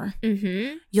more.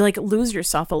 You like lose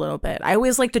yourself a little bit. I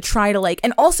always like to try to like,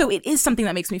 and also it is something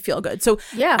that makes me feel good. So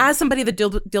as somebody that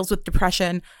deals with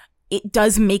depression, it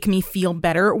does make me feel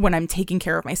better when I'm taking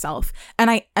care of myself,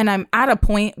 and I'm at a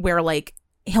point where like,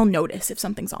 he'll notice if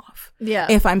something's off. Yeah.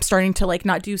 If I'm starting to like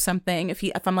not do something,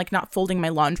 if I'm like not folding my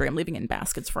laundry, I'm leaving it in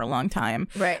baskets for a long time.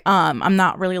 Right. I'm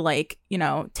not really like, you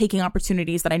know, taking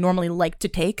opportunities that I normally like to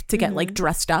take to get like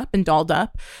dressed up and dolled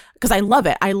up, because I love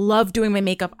it. I love doing my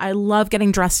makeup. I love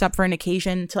getting dressed up for an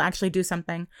occasion to actually do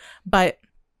something. But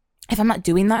if I'm not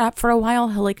doing that for a while,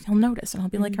 he'll notice and he'll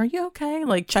be like, "Are you okay?"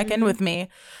 Like check in with me.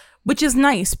 Which is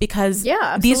nice because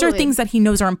these are things that he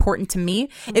knows are important to me.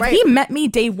 If he met me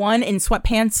day one in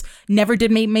sweatpants, never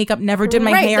did makeup, never did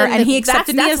my hair, and he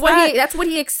accepted me as that. That's what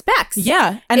he expects.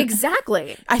 Yeah. And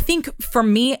exactly. I think for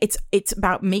me, it's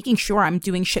about making sure I'm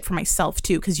doing shit for myself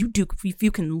too, because you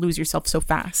can lose yourself so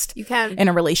fast. You can. In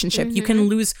a relationship. You can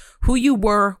lose who you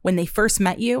were when they first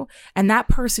met you, and that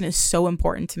person is so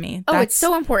important to me. It's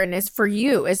so important is for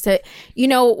you is to, you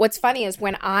know, what's funny is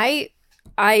when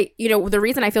you know, the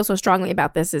reason I feel so strongly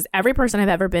about this is every person I've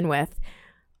ever been with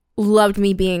loved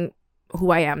me being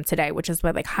who I am today, which is my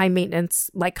like high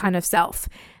maintenance, like kind of self.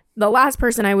 The last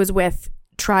person I was with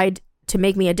tried to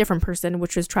make me a different person,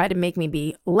 which was try to make me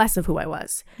be less of who I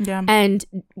was. Yeah. And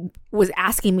was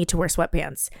asking me to wear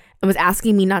sweatpants and was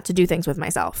asking me not to do things with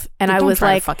myself. And I was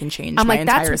like, fucking change my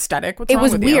entire aesthetic. What's it wrong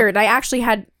was with weird. You? I actually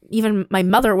had even my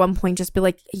mother at one point just be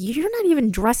like, "You're not even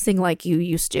dressing like you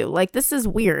used to. Like, this is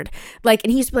weird." Like,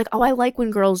 and he used to be like, "Oh, I like when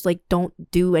girls like don't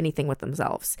do anything with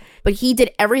themselves." But he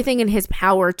did everything in his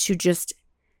power to just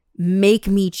make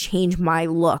me change my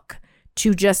look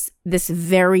to just this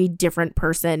very different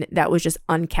person that was just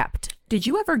unkept. Did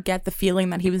you ever get the feeling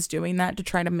that he was doing that to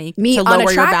try to make me to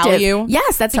lower your value?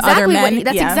 Yes, that's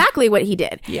exactly what he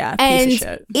did. Yeah, and piece of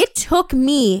shit. It took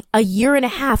me a year and a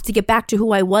half to get back to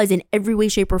who I was in every way,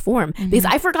 shape, or form because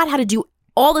I forgot how to do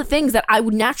all the things that I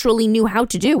would naturally knew how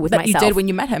to do with myself. You did when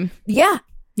you met him. Yeah,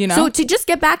 you know. So to just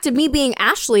get back to me being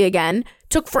Ashley again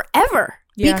took forever.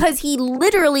 Yeah. Because he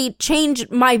literally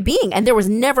changed my being. And there was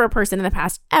never a person in the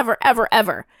past, ever,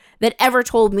 that ever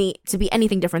told me to be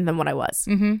anything different than what I was.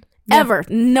 Yeah. Ever.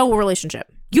 No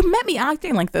relationship. You met me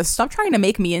acting like this. Stop trying to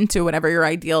make me into whatever your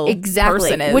ideal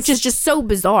person is. Which is just so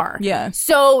bizarre. Yeah.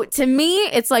 So to me,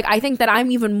 it's like, I think that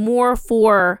I'm even more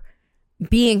for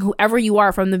being whoever you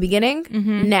are from the beginning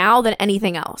now than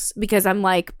anything else. Because I'm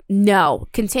like, no,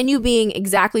 continue being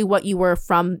exactly what you were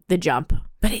from the jump.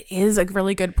 But it is a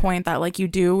really good point that like you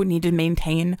do need to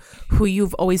maintain who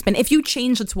you've always been. If you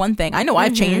change, it's one thing. I know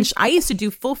I've changed. I used to do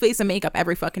full face of makeup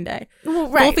every fucking day. Well,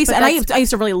 right. Full face. And I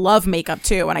used to really love makeup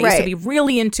too. And I used to be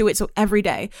really into it. So every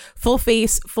day, full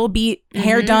face, full beat,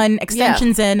 hair done,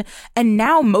 extensions in. And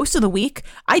now most of the week,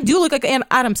 I do look like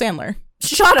Adam Sandler.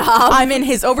 Shut up. I'm in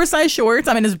his oversized shorts.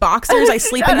 I'm in his boxers. I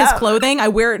sleep in his clothing. I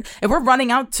wear it. If we're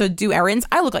running out to do errands,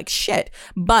 I look like shit.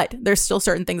 But there's still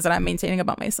certain things that I'm maintaining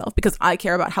about myself because I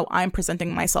care about how I'm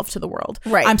presenting myself to the world.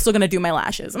 Right. I'm still going to do my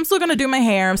lashes. I'm still going to do my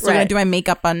hair. I'm still going to do my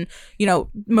makeup on, you know,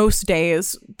 most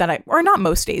days or not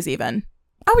most days even.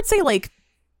 I would say like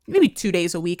maybe 2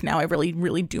 days a week now. I really,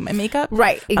 really do my makeup.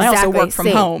 Right. Exactly. And I also work from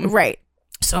home. Right.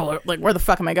 So, like, where the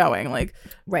fuck am I going? Like,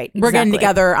 right, we're getting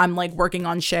together. I'm, like, working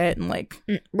on shit. And, like,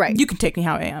 you can take me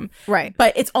how I am. Right.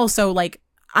 But it's also, like,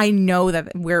 I know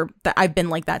that I've been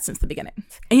like that since the beginning.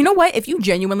 And you know what? If you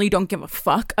genuinely don't give a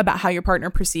fuck about how your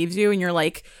partner perceives you and you're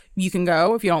like, you can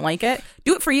go if you don't like it,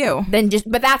 do it for you.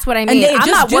 But that's what I mean. I'm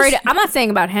not worried. I'm not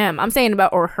saying about him. I'm saying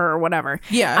about or her or whatever.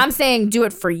 Yeah. I'm saying do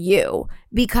it for you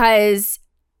because...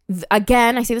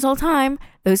 Again, I say this all the time.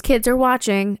 Those kids are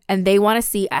watching and they want to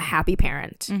see a happy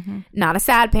parent, not a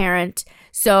sad parent.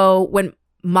 So when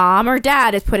mom or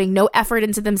dad is putting no effort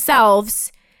into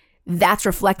themselves, that's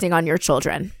reflecting on your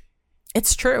children.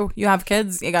 It's true. You have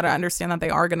kids. You got to understand that they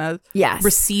are going to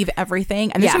receive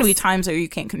everything. And there's going to be times where you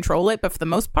can't control it. But for the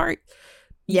most part,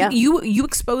 you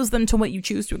expose them to what you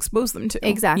choose to expose them to.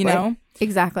 Exactly. You know?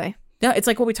 Exactly. Yeah, it's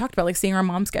like what we talked about, like seeing our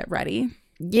moms get ready.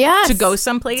 Yes. To go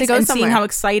someplace seeing how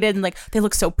excited and like they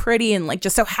look so pretty and like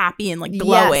just so happy and like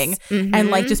glowing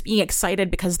and like just being excited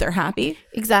because they're happy.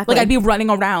 Exactly. Like I'd be running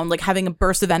around like having a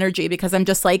burst of energy because I'm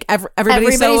just like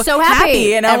everybody's so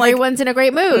happy and everyone's in a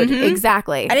great mood.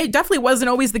 Exactly. And it definitely wasn't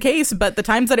always the case, but the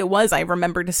times that it was, I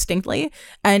remember distinctly,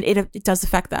 and it does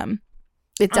affect them.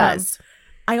 It does.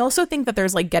 I also think that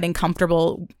there's like getting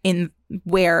comfortable in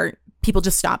where people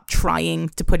just stop trying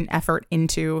to put an effort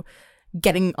into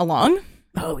getting along.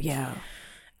 Oh, yeah.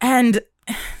 And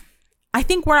I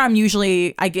think where I'm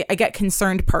usually, I get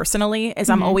concerned personally is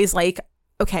I'm always like,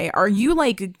 okay, are you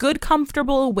like good,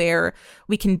 comfortable where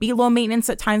we can be low maintenance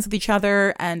at times with each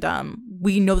other and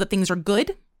we know that things are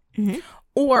good?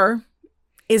 Or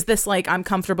is this like, I'm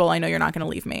comfortable, I know you're not going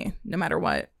to leave me no matter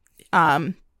what,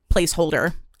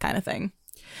 placeholder kind of thing?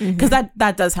 Because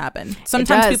that does happen.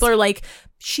 Sometimes people are like,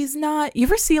 she's not, you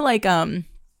ever see like,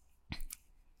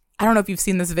 I don't know if you've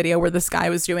seen this video where this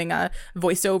guy was doing a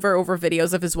voiceover over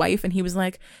videos of his wife, and he was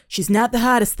like, she's not the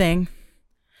hottest thing.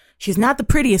 She's not the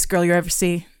prettiest girl you ever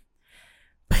see.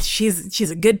 But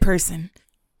she's a good person.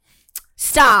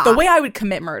 Stop. The way I would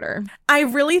commit murder. I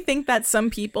really think that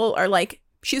some people are like,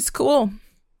 she's cool,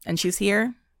 and she's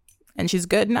here, and she's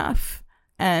good enough.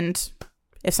 And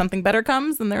if something better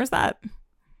comes, then there's that.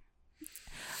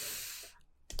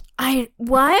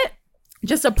 What?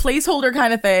 Just a placeholder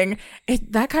kind of thing.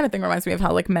 That kind of thing reminds me of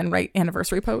how like men write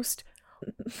anniversary post.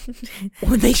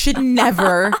 They should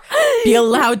never be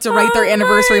allowed to write their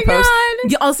anniversary post.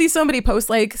 I'll see somebody post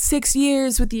like 6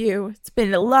 years with you. It's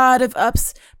been a lot of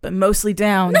ups, but mostly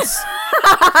downs.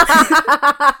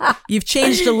 You've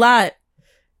changed a lot.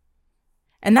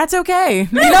 And that's okay.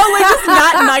 You know, like just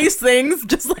not nice things.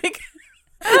 Just like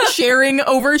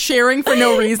oversharing for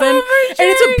no reason. And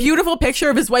it's a beautiful picture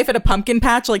of his wife at a pumpkin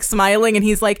patch, like smiling, and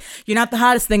he's like, you're not the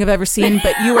hottest thing I've ever seen,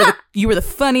 but you were the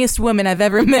funniest woman I've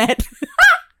ever met.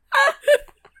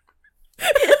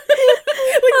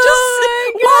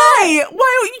 Why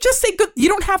don't you just say good? You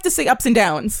don't have to say ups and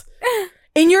downs.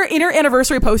 In your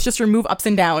anniversary post, just remove ups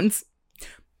and downs.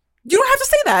 You don't have to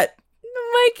say that.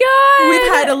 Oh my God.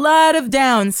 We've had a lot of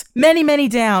downs. Many, many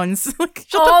downs.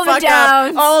 Shut all the fuck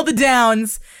downs. up. All the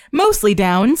downs. Mostly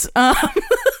downs.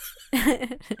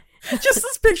 Just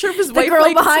this picture of his wife, girl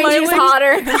like, behind smiling. you's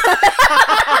hotter.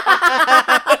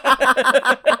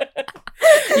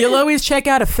 You'll always check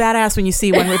out a fat ass when you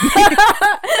see one with me.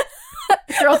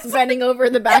 Girl's bending over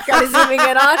in the background, is zooming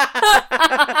in on.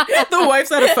 The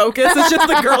wife's out of focus. It's just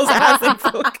the girl's ass in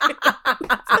focus.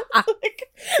 Like,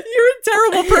 you're a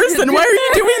terrible person. Why are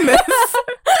you doing this?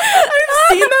 I've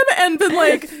seen them and been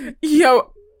like,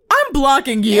 yo, I'm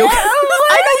blocking you.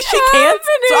 I know she can't,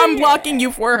 so I'm blocking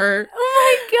you for her. Oh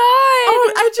my God.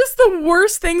 The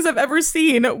worst things I've ever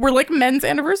seen were like men's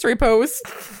anniversary posts.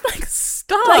 Like,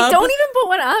 stop. Like, don't even put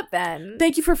one up then.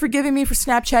 Thank you for forgiving me for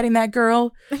Snapchatting that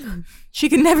girl. She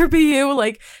can never be you.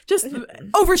 Like, just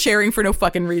oversharing for no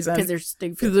fucking reason. Because they're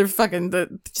stupid. Because they're fucking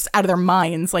just out of their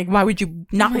minds. Like, why would you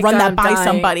not run God, that I'm by dying.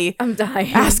 somebody? I'm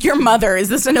dying. Ask your mother, is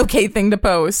this an okay thing to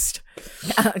post?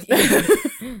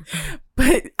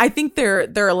 But I think there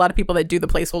are a lot of people that do the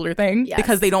placeholder thing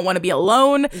because they don't want to be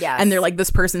alone. Yes. And they're like,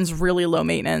 this person's really low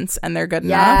maintenance and they're good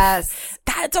enough.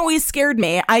 That's always scared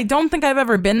me. I don't think I've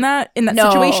ever been in that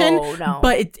situation. No.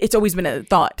 But it's always been a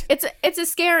thought. It's a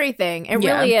scary thing. It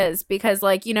really is. Because,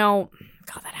 like, you know,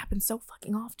 God, that happens so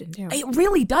fucking often too. It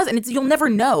really does. And you'll never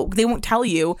know. They won't tell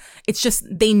you. It's just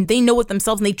they know it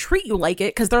themselves and they treat you like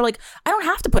it because they're like, I don't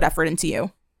have to put effort into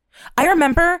you. I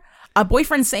remember a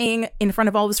boyfriend saying in front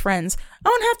of all his friends, I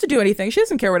don't have to do anything. She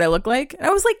doesn't care what I look like. And I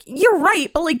was like, you're right,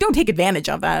 but like, don't take advantage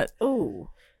of that. Oh,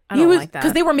 I don't like that.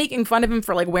 Because they were making fun of him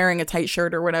for like wearing a tight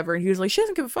shirt or whatever. And he was like, she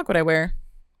doesn't give a fuck what I wear.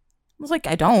 I was like,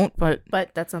 I don't, but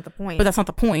that's not the point. But that's not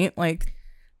the point. Like,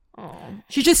 oh,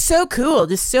 she's just so cool,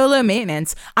 just so low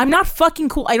maintenance. I'm not fucking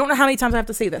cool. I don't know how many times I have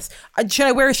to say this. Should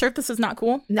I wear a shirt that says not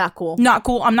cool? Not cool. Not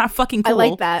cool. I'm not fucking cool. I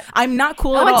like that. I'm not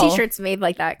cool at all. I all. want t-shirts made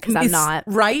like that because I'm not.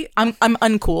 Right? I'm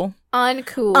uncool.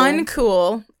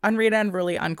 Uncool. Unread and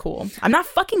really uncool. I'm not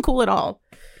fucking cool at all.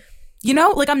 You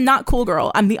know, like I'm not cool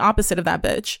girl. I'm the opposite of that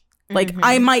bitch. Like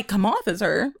I might come off as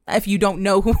her if you don't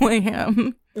know who I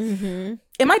am. Mm-hmm.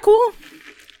 Am I cool?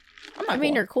 I'm not. I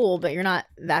mean, you're cool, but you're not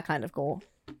that kind of cool.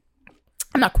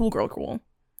 I'm not cool girl cool.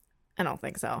 I don't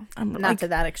think so. I'm not to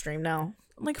that extreme, no.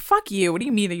 Like, fuck you. What do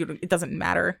you mean it doesn't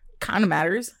matter? Kind of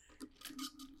matters.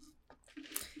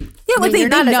 Yeah, like you're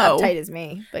not know. as uptight as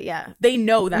me, but yeah. They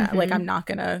know that. Like, I'm not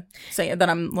gonna say it, that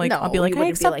I'm like, I'll be like, I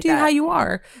accept like you that. how you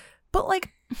are. But like,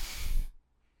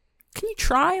 can you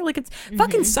try? Like, it's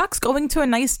fucking sucks going to a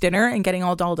nice dinner and getting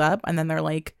all dolled up and then they're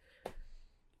like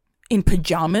in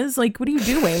pajamas. Like, what are you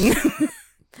doing?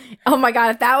 Oh my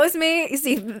God, if that was me, you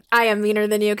see, I am meaner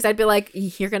than you because I'd be like,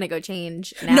 you're gonna go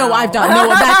change now. No, I've done. No,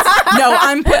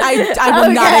 I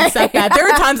will not accept that. There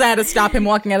are times I had to stop him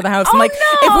walking out of the house. I'm like,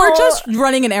 if we're just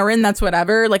running an errand, that's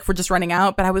whatever. Like, if we're just running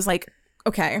out. But I was like,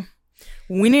 okay,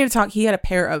 we need to talk. He had a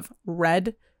pair of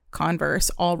red Converse,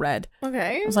 all red.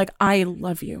 Okay. I was like, I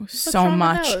love you so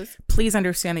much. Please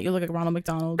understand that you look like Ronald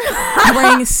McDonald. You're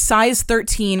wearing size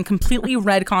 13, completely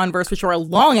red Converse, which are a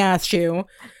long ass shoe.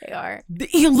 They are.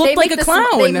 He looked like a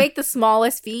clown. They make the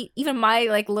smallest feet, even my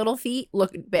like little feet,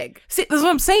 look big. See, this is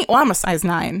what I'm saying. Well, I'm a size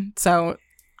 9, so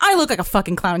I look like a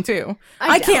fucking clown too.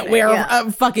 I can't wear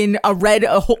a red,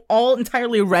 all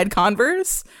entirely red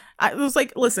Converse. I was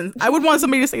like, listen, I would want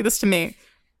somebody to say this to me.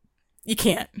 You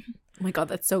can't. Oh my God,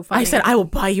 that's so funny. I said, I will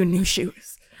buy you new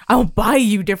shoes. I'll buy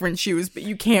you different shoes, but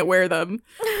you can't wear them.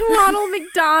 Ronald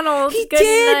McDonald. He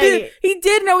did. He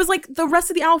did. And I was like, the rest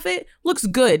of the outfit looks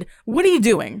good. What are you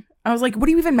doing? I was like, what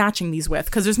are you even matching these with?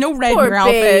 Because there's no red in your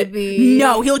outfit.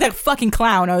 No, he looked like a fucking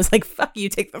clown. I was like, fuck you,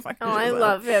 take the fucking shoes I off.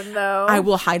 love him, though.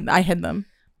 I hid them.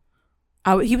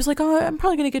 He was like, oh, I'm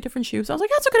probably going to get different shoes. I was like,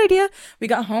 that's a good idea. We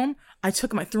got home. I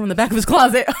took them. I threw them in the back of his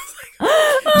closet. I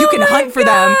was like, you can hunt for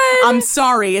them. I'm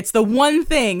sorry. It's the one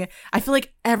thing. I feel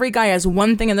like every guy has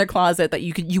one thing in their closet that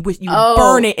you would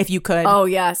burn it if you could. Oh,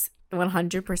 yes.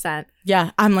 100%.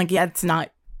 Yeah. I'm like, yeah, it's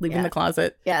not leaving the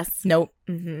closet. Yes. Nope.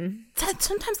 Mm-hmm.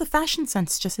 Sometimes the fashion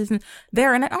sense just isn't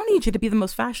there. And I don't need you to be the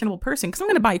most fashionable person because I'm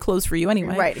going to buy clothes for you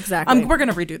anyway. Right, exactly. We're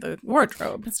going to redo the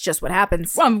wardrobe. That's just what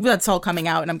happens. Well, that's all coming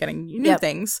out and I'm getting new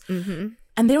things. Mm-hmm.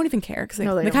 And they don't even care because they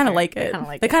kind of like it.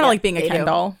 They kind of like being a Ken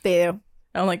doll. They do.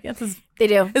 I'm like, they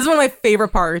do. This is one of my favorite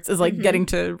parts is like getting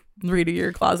to redo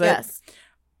your closet. Yes.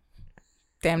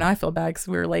 Damn, now I feel bad because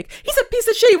we were like, he's a piece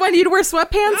of shit. He wanted you to wear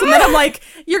sweatpants. And then I'm like,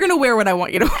 you're going to wear what I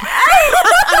want you to wear.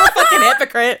 I'm a fucking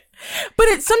hypocrite.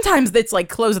 But sometimes it's like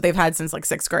clothes that they've had since like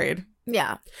 6th grade.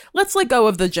 Yeah. Let's let go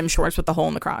of the gym shorts with the hole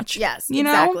in the crotch. Yes, you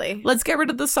know? exactly. Let's get rid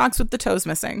of the socks with the toes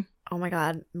missing. Oh my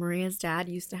God. Maria's dad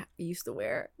used to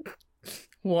wear.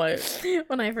 What?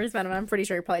 When I first met him, I'm pretty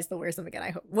sure he probably still wears them again. I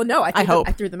hope. Well, no, I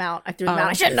threw them out. I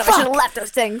shouldn't have. I should have left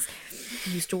those things.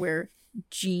 He used to wear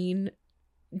jean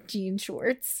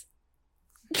shorts.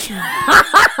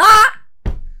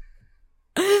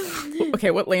 Okay,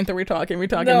 what length are we talking? Are we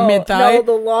talking mid-thigh? No,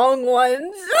 the long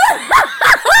ones.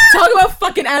 Talk about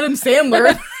fucking Adam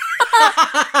Sandler.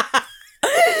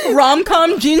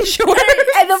 Rom-com jean shorts.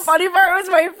 And the funny part was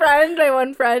my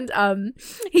one friend,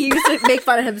 he used to make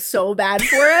fun of him so bad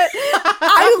for it.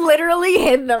 I literally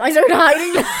hid them. I started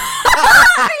hiding them.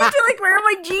 I used to like wear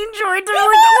my jean shorts and I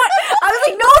was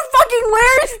like, no one fucking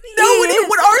wears these. No,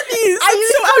 what are these?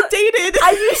 It's so outdated.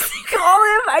 I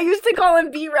used to call him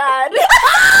B-Rad.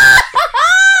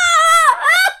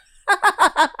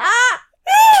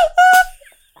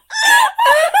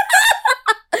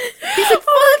 He's like,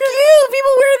 fuck you.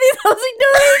 People wear these. I was like, no,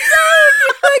 they don't. You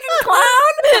fucking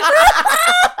clown.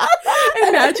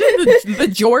 Imagine the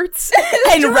jorts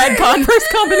and red Converse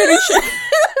combination.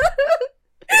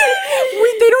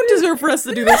 They don't deserve for us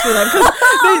to do this for them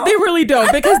because they really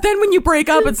don't. Because then when you break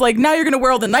up, it's like, now you're going to wear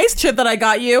all the nice shit that I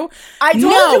got you. I told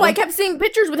you, I kept seeing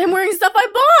pictures with him wearing stuff I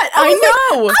bought. I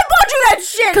know. Like, I bought you that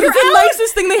shit. Because it's the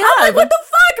nicest thing they have. I'm like, what the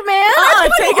fuck, man?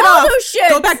 Take it off. Those shits.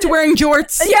 Go back to wearing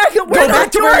jorts. Yeah, go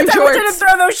back to wearing jorts. I want you to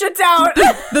throw those shits out.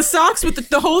 The socks with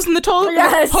the holes in the toes.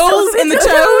 Yes. Holes in the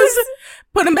toes.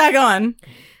 Put them back on.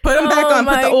 Put them back on.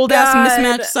 Put the old ass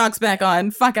mismatched socks back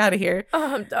on. Fuck out of here.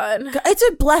 Oh, I'm done. It's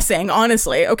a blessing,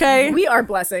 honestly, okay? We are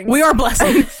blessings. We are blessings.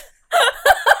 And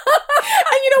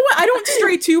you know what? I don't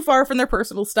stray too far from their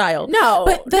personal style. No.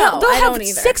 But they'll have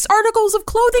 6 articles of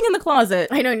clothing in the closet.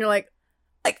 I know, and you're like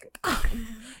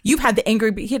you've had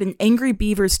he had an Angry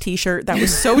Beavers t-shirt that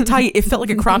was so tight it felt like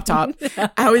a crop top.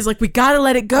 I was like, we gotta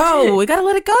let it go. We gotta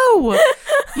let it go.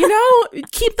 You know,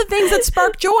 keep the things that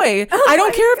spark joy. I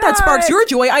don't care if that sparks your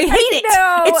joy. I hate it.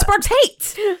 It sparks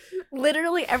hate.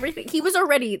 Literally everything. He was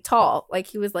already tall. Like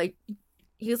he was like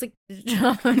I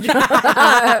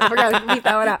forgot to leave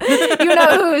that one out. You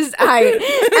know who's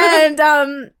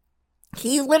and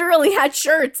he literally had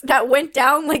shirts that went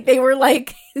down like they were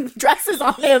like dresses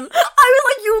on him. I was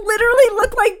like, you literally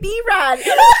look like B-Rad.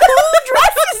 Who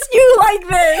dresses you like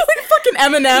this? Like fucking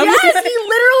Eminem. Yes, he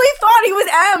literally thought he was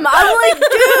M. I'm like,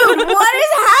 dude, what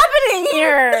is happening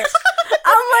here?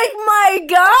 I'm like, my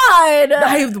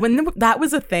God. When that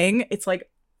was a thing, it's like,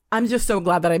 I'm just so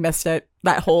glad that I missed it.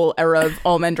 That whole era of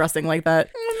all men dressing like that.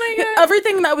 Oh my God.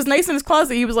 Everything that was nice in his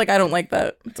closet, he was like, I don't like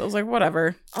that. So I was like,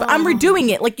 whatever. But I'm redoing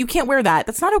it. Like, you can't wear that.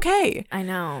 That's not okay. I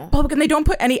know. But they don't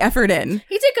put any effort in.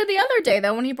 He did good the other day,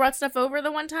 though, when he brought stuff over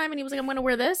the one time and he was like, I'm going to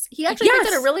wear this. He actually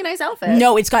did a really nice outfit.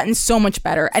 No, it's gotten so much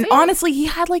better. And honestly, he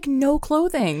had like no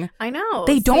clothing. I know.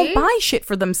 They don't buy shit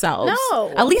for themselves.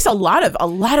 No. At least a lot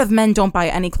of men don't buy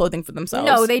any clothing for themselves.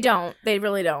 No, they don't. They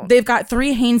really don't. They've got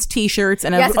 3 Hanes t-shirts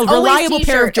and a reliable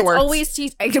pair of jorts. It's always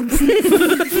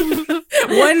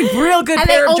one real good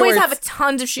pair of jorts. And they always have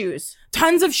tons of shoes.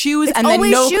 Tons of shoes and then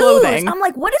no clothing. I'm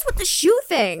like, what is with the shoe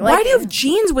thing? Like, why do you have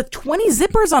jeans with 20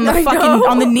 zippers on the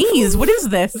on the knees? What is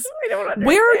this? I don't understand.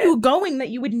 Where are you going that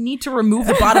you would need to remove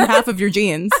the bottom half of your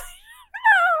jeans?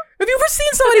 Have you ever seen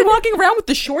somebody walking around with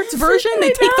the shorts version?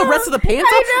 They take the rest of the pants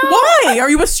off? Why? Are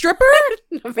you a stripper?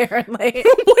 Apparently. In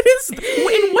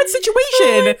what situation?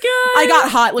 Oh my God. I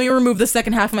got hot. Let me remove the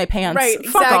second half of my pants. Right,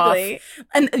 Fuck exactly. off.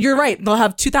 And you're right. They'll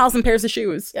have 2,000 pairs of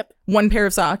shoes. Yep. 1 pair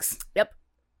of socks. Yep.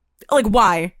 Like,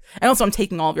 why? And also, I'm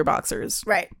taking all of your boxers.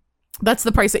 Right. That's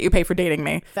the price that you pay for dating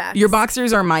me. Facts. Your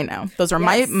boxers are mine now. Those are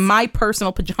my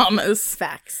personal pajamas.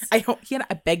 Facts. He had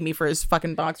to beg me for his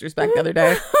fucking boxers back the other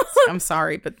day. I'm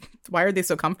sorry, but why are they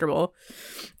so comfortable?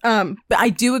 But I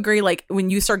do agree. Like when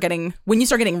you start getting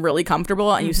really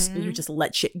comfortable and you just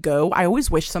let shit go. I always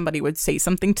wish somebody would say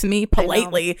something to me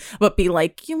politely, but be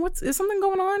like, is something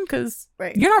going on? Because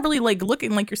you're not really like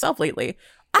looking like yourself lately.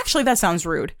 Actually, that sounds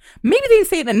rude. Maybe they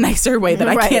say it in a nicer way that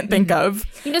I can't think of.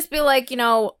 You just be like,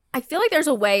 I feel like there's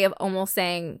a way of almost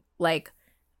saying, like,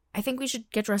 I think we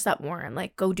should get dressed up more and,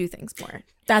 like, go do things more.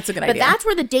 That's a good idea. But that's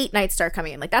where the date nights start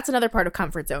coming in. Like, that's another part of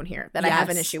comfort zone here that I have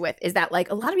an issue with, is that, like,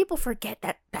 a lot of people forget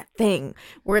that thing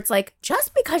where it's like,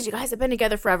 just because you guys have been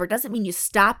together forever doesn't mean you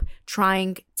stop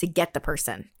trying to get the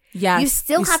person. Yes. You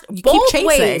still have to, keep both chasing.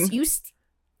 ways,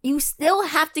 you still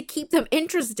have to keep them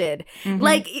interested.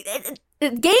 Like, the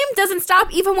game doesn't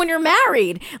stop even when you're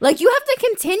married. Like, you have to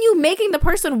continue making the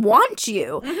person want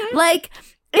you. Like,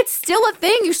 it's still a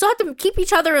thing. You still have to keep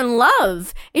each other in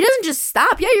love. It doesn't just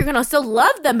stop. Yeah, you're going to still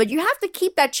love them, but you have to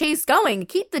keep that chase going.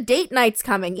 Keep the date nights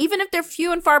coming, even if they're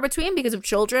few and far between because of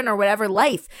children or whatever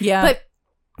life. Yeah. But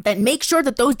then make sure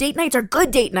that those date nights are good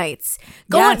date nights.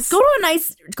 Go to a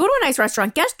nice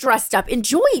restaurant, get dressed up,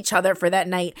 enjoy each other for that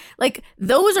night. Like,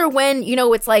 those are when,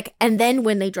 it's like, and then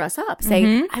when they dress up,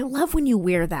 say, I love when you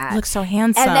wear that. You look so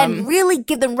handsome. And then really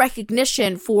give them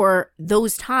recognition for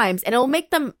those times. And it'll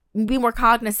make them be more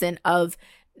cognizant of,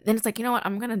 then it's like, you know what,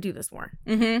 I'm going to do this more.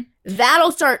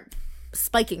 That'll start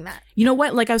spiking that. You know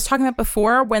what? Like I was talking about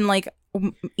before, when like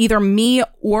either me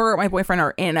or my boyfriend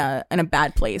are in a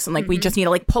bad place and like we just need to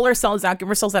like pull ourselves out, give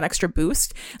ourselves that extra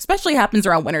boost. Especially happens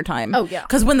around wintertime. Oh yeah,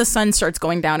 because when the sun starts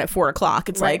going down at 4:00,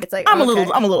 it's like I'm a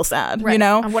little sad. Right. You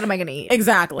know, what am I gonna eat?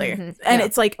 Exactly. And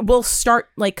it's like we'll start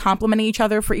like complimenting each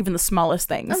other for even the smallest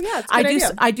things. Oh yeah, it's a good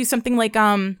idea. I do something like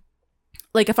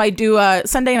if I do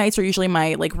Sunday nights are usually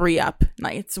my like re-up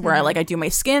nights where I do my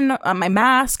skin, my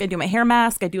mask, I do my hair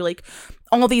mask, I do like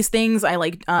all these things. I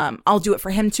like I'll do it for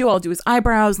him too. I'll do his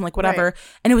eyebrows and like whatever. Right.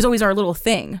 And it was always our little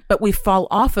thing, but we fall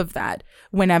off of that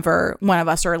whenever one of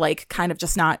us are like kind of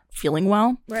just not feeling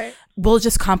well. Right. We'll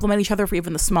just compliment each other for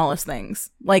even the smallest things.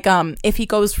 Like if he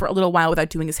goes for a little while without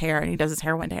doing his hair and he does his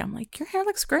hair one day, I'm like, your hair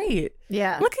looks great.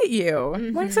 Yeah. Look at you.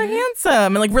 You look so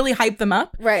handsome. And like really hype them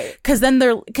up. Right. Because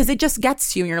it just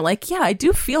gets to you and you're like, yeah, I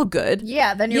do feel good.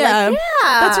 Yeah. Then you're like,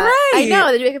 yeah. That's right. I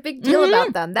know. They make a big deal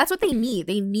about them. That's what they need.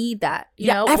 They need that. You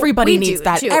know? Everybody needs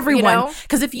that. Too, everyone.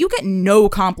 Because if you get no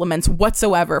compliments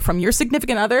whatsoever from your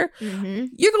significant other,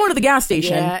 you're going to the gas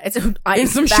station. Yeah. In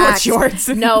some short shorts.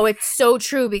 No, it's so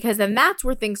true, because then that's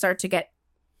where things start to get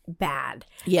bad.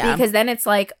 Yeah. Because then it's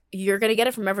like you're going to get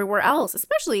it from everywhere else,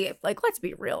 especially if, like, let's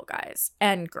be real, guys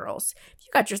and girls. If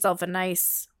you got yourself a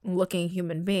nice looking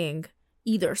human being,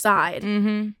 either side,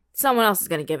 someone else is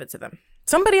going to give it to them.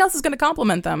 Somebody else is going to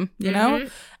compliment them, you know?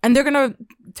 And they're going to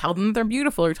tell them that they're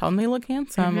beautiful or tell them they look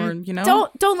handsome or, you know?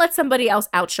 Don't let somebody else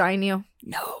outshine you.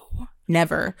 No.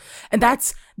 Never. And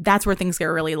that's where things get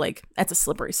really like, that's a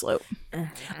slippery slope.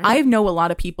 I know a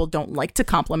lot of people don't like to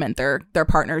compliment their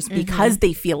partners because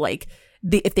they feel like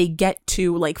if they get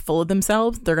too like full of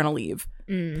themselves, they're going to leave.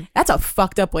 That's a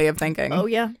fucked up way of thinking. Oh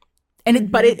yeah.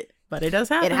 And but it does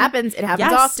happen. It happens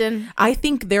often. I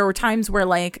think there were times where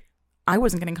like I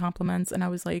wasn't getting compliments and I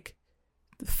was like,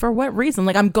 for what reason?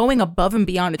 Like, I'm going above and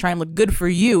beyond to try and look good for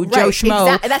you, right, Joe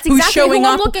Schmo. That's who's exactly showing who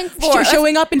up, I'm looking for.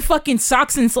 Showing up in fucking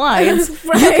socks and slides.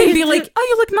 Right. You can be like, oh,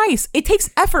 you look nice. It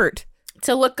takes effort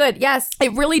to look good. Yes.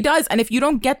 It really does. And if you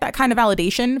don't get that kind of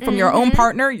validation from your own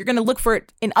partner, you're going to look for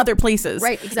it in other places.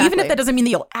 Right, exactly. Even if that doesn't mean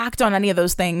that you'll act on any of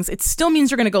those things, it still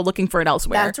means you're going to go looking for it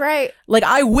elsewhere. That's right. Like,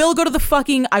 I will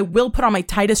put on my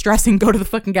tightest dress and go to the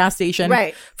fucking gas station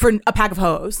for a pack of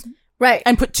hose. Right.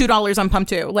 And put $2 on pump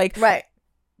 2. Like, right.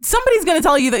 Somebody's going to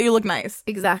tell you that you look nice.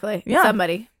 Exactly. Yeah.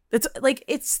 Somebody. It's like,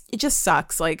 it just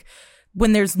sucks. Like,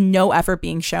 when there's no effort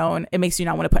being shown, it makes you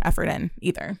not want to put effort in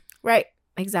either. Right.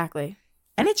 Exactly.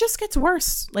 And it just gets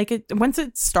worse. Like, once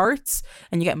it starts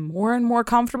and you get more and more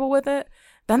comfortable with it,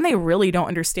 then they really don't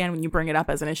understand when you bring it up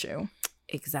as an issue.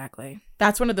 Exactly.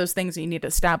 That's one of those things you need to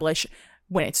establish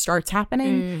when it starts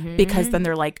happening, because then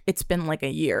they're like, it's been like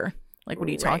a year. Like, what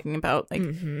are you talking about? Like,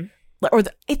 or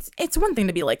it's one thing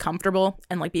to be like comfortable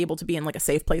and like be able to be in like a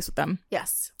safe place with them.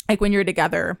 Yes. Like, when you're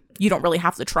together, you don't really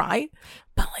have to try.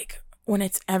 But like when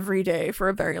it's every day for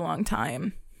a very long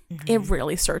time, it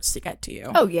really starts to get to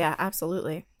you. Oh yeah,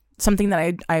 absolutely. Something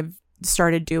that I've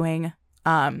started doing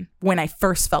when I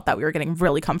first felt that we were getting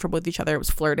really comfortable with each other was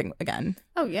flirting again.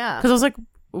 Oh yeah. Because I was like,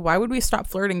 why would we stop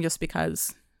flirting just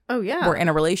because we're in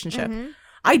a relationship?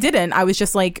 I didn't. I was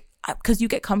just like, because you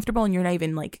get comfortable and you're not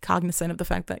even like cognizant of the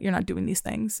fact that you're not doing these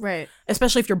things. Right.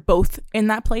 Especially if you're both in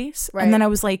that place. Right. And then I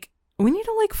was like, we need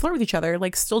to like flirt with each other,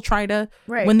 like still try to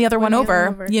right. win the other one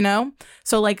over, you know?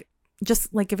 So like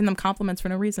just like giving them compliments for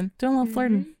no reason. Doing a little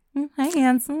flirting. Hi,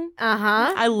 handsome.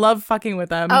 I love fucking with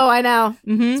them. Oh, I know.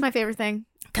 It's my favorite thing.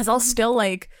 Because I'll still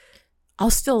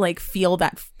feel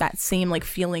that same like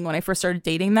feeling when I first started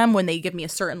dating them, when they give me a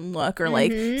certain look or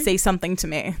like say something to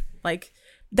me. Like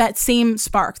that same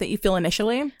spark that you feel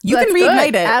initially, you can reignite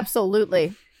it.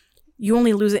 Absolutely. You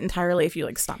only lose it entirely if you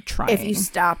like stop trying. If you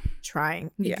stop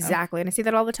trying. Yeah. Exactly. And I see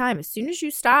that all the time. As soon as you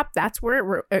stop, that's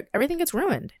where everything gets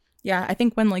ruined. Yeah. I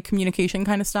think when like communication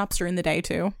kind of stops during the day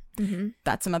too.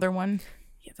 That's another one.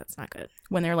 Yeah, that's not good.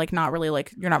 When they're like not really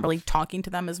like, you're not really talking to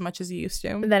them as much as you used to.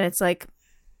 And then it's like,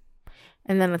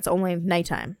 and then it's only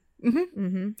nighttime.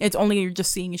 It's only you're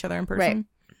just seeing each other in person.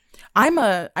 Right.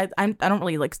 I don't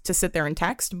really like to sit there and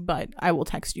text, but I will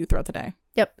text you throughout the day.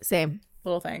 Yep. Same.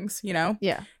 Little things, you know?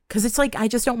 Yeah. Because it's like, I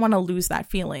just don't want to lose that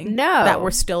feeling. No. That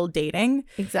we're still dating.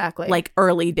 Exactly. Like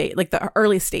early date, like the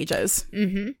early stages.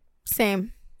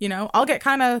 Same. You know, I'll get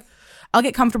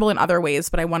comfortable in other ways,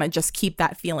 but I want to just keep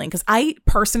that feeling because I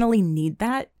personally need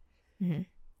that.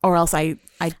 Or else I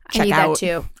check need out.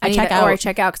 That too. I check out. Or I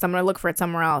check out because I'm going to look for it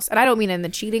somewhere else. And I don't mean in the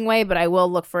cheating way, but I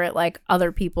will look for it like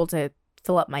other people to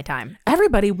fill up my time.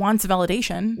 Everybody wants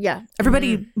validation. Yeah.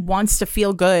 Everybody wants to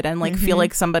feel good and like feel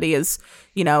like somebody is,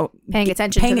 you know, paying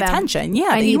attention. Yeah.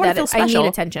 I need you want that. to feel special. I need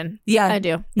attention. Yeah. I do.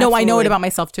 No, Absolutely. I know it about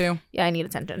myself too. Yeah, I need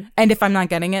attention. And if I'm not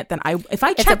getting it, then if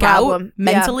I check out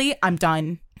mentally, I'm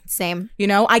done. Same. You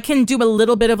know, I can do a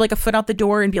little bit of like a foot out the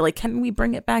door and be like, can we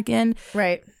bring it back in?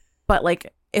 Right. But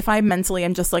like, if I mentally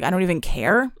am just like, I don't even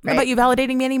care about you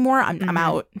validating me anymore, I'm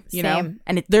out, you know?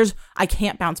 And I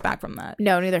can't bounce back from that.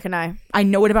 No, neither can I. I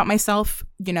know it about myself,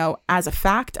 you know, as a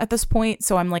fact at this point.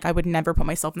 So I'm like, I would never put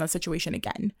myself in that situation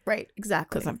again. Right.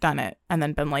 Exactly. Because I've done it and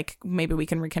then been like, maybe we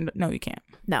can rekindle. No, you can't.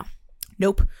 No.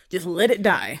 Nope. Just let it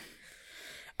die.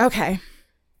 Okay.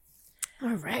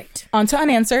 All right. On to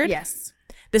Unanswered. Yes.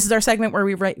 This is our segment where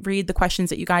we read the questions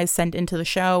that you guys send into the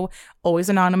show, always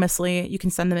anonymously. You can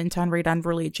send them into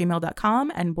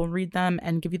unreadunverbally@gmail.com and we'll read them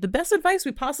and give you the best advice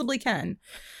we possibly can.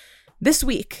 This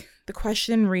week, the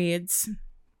question reads,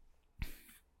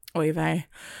 Oy vey.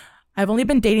 I've only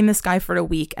been dating this guy for a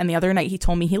week, and the other night he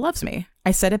told me he loves me.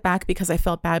 I said it back because I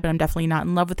felt bad, but I'm definitely not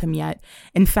in love with him yet.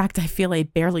 In fact, I feel I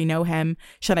barely know him.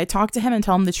 Should I talk to him and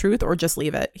tell him the truth or just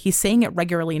leave it? He's saying it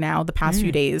regularly now the past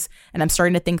few days, and I'm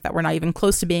starting to think that we're not even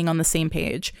close to being on the same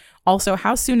page. Also,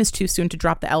 how soon is too soon to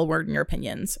drop the L word in your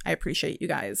opinions? I appreciate you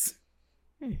guys.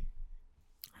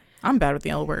 I'm bad with the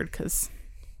L word because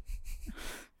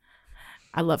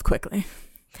I love quickly.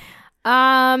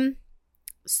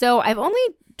 So I've only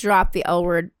dropped the L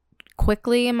word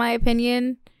quickly, in my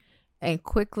opinion, and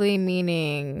quickly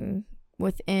meaning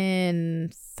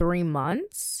within 3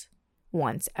 months,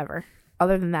 once ever.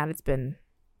 Other than that, it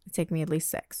taken me at least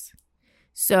 6.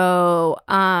 So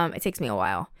it takes me a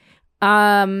while.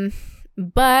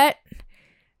 But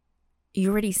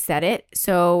you already said it,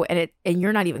 so and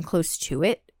you're not even close to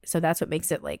it, so that's what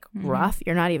makes it like rough.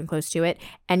 You're not even close to it,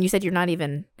 and you said you're not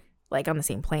even like on the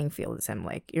same playing field as him.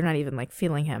 Like you're not even like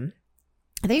feeling him.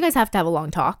 I think you guys have to have a long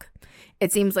talk.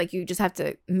 It seems like you just have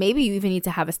to, maybe you even need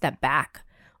to have a step back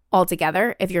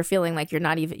altogether if you're feeling like you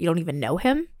don't even know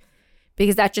him,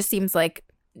 because that just seems like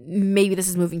maybe this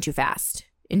is moving too fast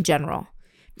in general.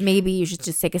 Maybe you should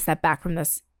just take a step back from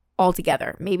this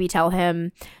altogether. Maybe tell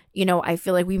him, you know, I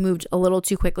feel like we moved a little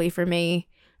too quickly for me.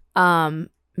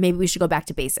 Maybe we should go back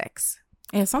to basics.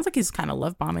 Yeah, it sounds like he's kind of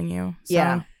love bombing you. So.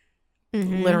 Yeah.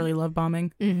 Literally love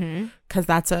bombing. Because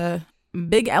that's a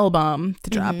big L bomb to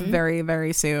drop very,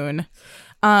 very soon.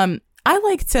 The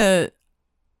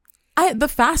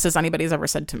fastest anybody's ever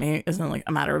said to me is in like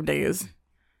a matter of days.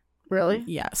 Really?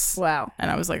 Yes. Wow.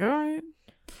 And I was like, all right,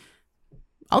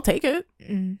 I'll take it.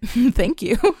 Thank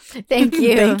you. Thank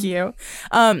you. Thank you.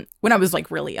 When I was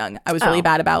like really young, I was really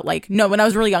bad about when I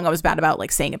was really young, I was bad about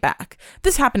like saying it back.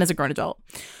 This happened as a grown adult.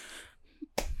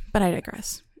 But I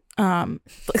digress. Like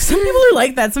some people are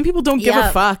like that. Some people don't give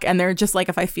a fuck, and they're just like,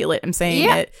 if I feel it, I'm saying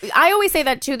it. I always say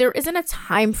that too. There isn't a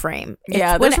time frame.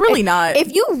 There's really not.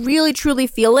 If you really truly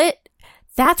feel it,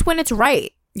 that's when it's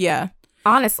right. Yeah.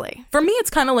 Honestly. For me,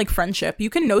 it's kind of like friendship. You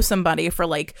can know somebody for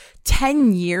like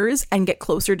 10 years and get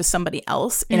closer to somebody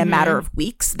else in a matter of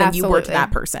weeks than you were to that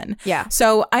person. Yeah.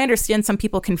 So I understand some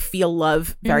people can feel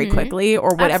love very quickly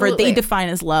or whatever they define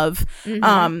as love.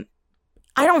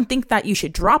 I don't think that you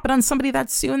should drop it on somebody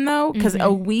that soon, though, because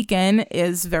a week in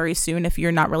is very soon if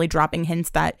you're not really dropping hints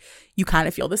that you kind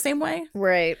of feel the same way.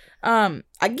 Right. You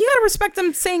gotta respect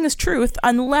him saying his truth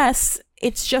unless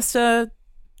it's just a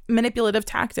manipulative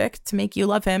tactic to make you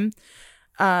love him,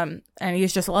 and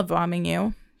he's just love bombing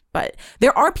you. But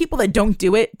there are people that don't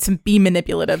do it to be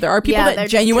manipulative. There are people that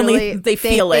genuinely they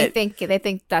feel it. They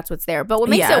think that's what's there. But what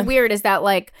makes it weird is that,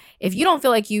 like, if you don't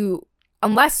feel like you,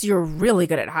 unless you're really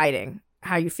good at hiding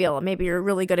how you feel, and maybe you're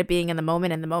really good at being in the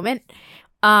moment.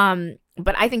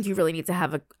 But I think you really need to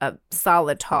have a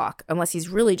solid talk, unless he's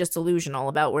really just delusional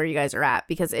about where you guys are at.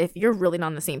 Because if you're really not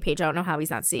on the same page, I don't know how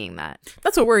he's not seeing that.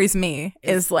 That's what worries me,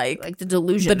 is like the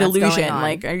delusion.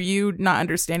 Like, are you not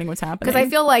understanding what's happening? Because I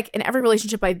feel like in every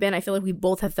relationship I've been, I feel like we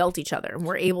both have felt each other, and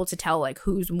we're able to tell like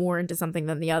who's more into something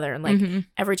than the other. And like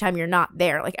every time you're not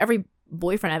there, like every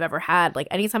boyfriend I've ever had, like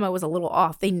anytime I was a little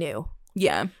off, they knew.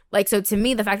 Yeah. Like, so to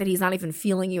me, the fact that he's not even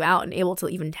feeling you out and able to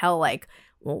even tell, like,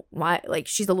 well, why, like,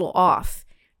 she's a little off,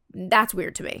 that's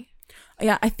weird to me.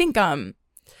 Yeah, I think I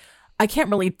can't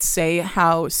really say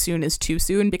how soon is too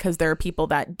soon, because there are people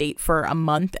that date for a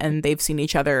month and they've seen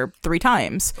each other 3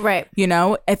 times. Right. You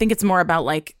know, I think it's more about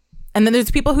like, and then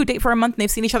there's people who date for a month and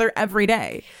they've seen each other every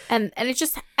day. And it's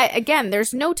just, again,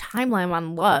 there's no timeline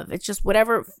on love. It's just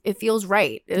whatever it feels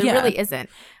right. It really isn't.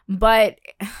 But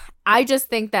I just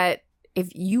think that if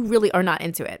you really are not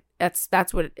into it,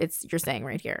 that's what you're saying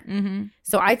right here.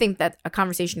 So I think that a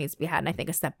conversation needs to be had, and I think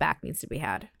a step back needs to be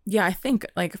had. Yeah, I think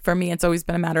like for me, it's always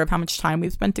been a matter of how much time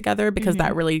we've spent together, because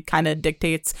that really kind of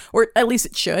dictates, or at least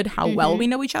it should, how well we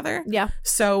know each other. Yeah.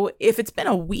 So if it's been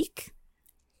a week,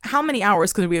 how many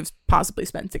hours could we have possibly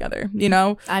spent together? You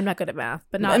know, I'm not good at math,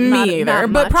 but not me either.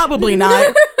 Not but much. Probably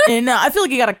not. And I feel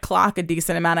like you got to clock a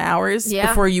decent amount of hours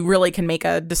before you really can make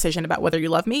a decision about whether you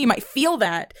love me. You might feel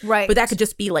that, right? But that could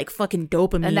just be like fucking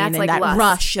dopamine and that's like that lust.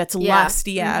 Rush. That's lust.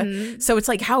 Yeah. So it's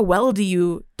like, how well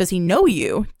does he know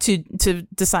you to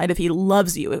decide if he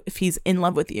loves you, if he's in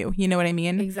love with you? You know what I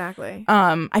mean? Exactly.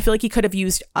 I feel like he could have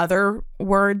used other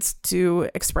words to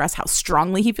express how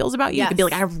strongly he feels about you. He could be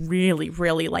like, I really,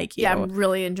 really like you. Yeah, I'm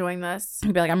really enjoying this.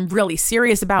 He'd be like, I'm really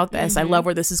serious about this. I love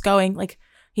where this is going. Like,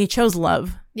 he chose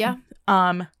love. Yeah.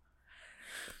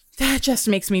 That just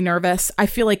makes me nervous. I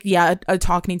feel like, a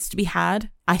talk needs to be had.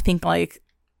 I think like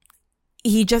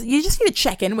you just need to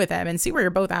check in with him and see where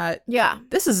you're both at. Yeah.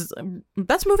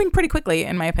 That's moving pretty quickly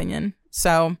in my opinion.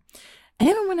 So, and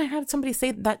even when I had somebody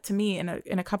say that to me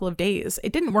in a couple of days,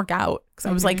 it didn't work out, because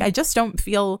I was like, I just don't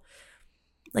feel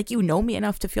like you know me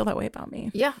enough to feel that way about me.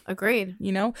 Yeah, agreed.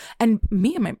 You know? And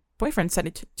me and my boyfriend said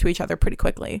it to each other pretty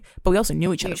quickly, but we also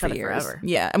knew each other for years. Forever.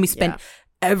 Yeah, and we spent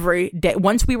every day,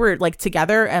 once we were like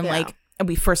together and and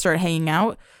we first started hanging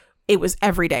out, it was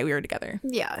every day we were together.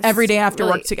 Yeah, every day after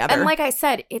work together. And like I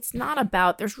said, it's not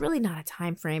about, there's really not a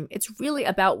time frame. It's really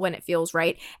about when it feels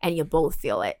right and you both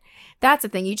feel it. That's the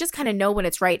thing. You just kind of know when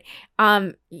it's right.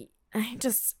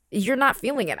 You're not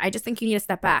feeling it. I just think you need to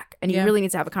step back, and you really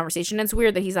need to have a conversation. And it's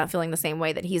weird that he's not feeling the same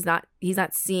way, that he's not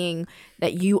seeing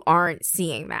that you aren't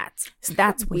seeing that. So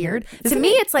that's weird. To me,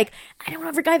 it's like, I don't know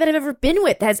every guy that I've ever been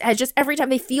with has just, every time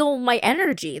they feel my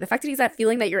energy. The fact that he's not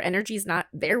feeling that your energy is not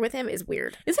there with him is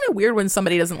weird. Isn't it weird when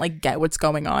somebody doesn't like get what's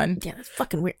going on? Yeah, that's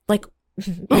fucking weird. Like,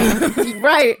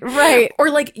 right. Or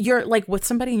like you're like with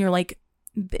somebody and you're like,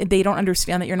 they don't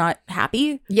understand that you're not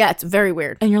happy. Yeah, it's very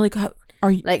weird. And you're like, are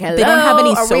you like, hello? They don't have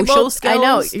any social skills. I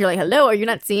know. You're like, hello, are you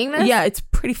not seeing this? Yeah, it's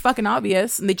pretty fucking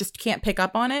obvious, and they just can't pick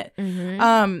up on it.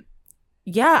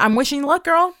 Yeah, I'm wishing you luck,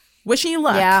 girl. Wishing you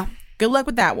luck. Yeah. Good luck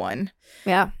with that one.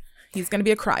 Yeah. He's going to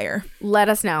be a crier. Let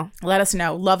us know.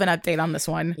 Love an update on this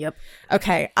one. Yep.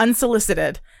 Okay,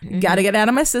 unsolicited. Got to get out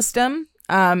of my system.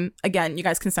 Again, you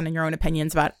guys can send in your own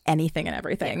opinions about anything and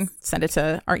everything. Yes. Send it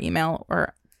to our email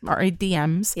or our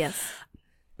DMs. Yes.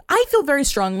 I feel very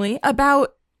strongly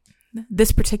about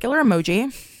this particular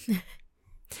emoji.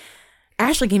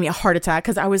 Ashley gave me a heart attack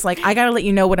because I was like, I gotta let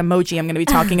you know what emoji I'm gonna be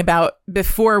talking about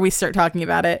before we start talking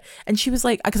about it. And she was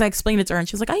like, because I explained it to her, and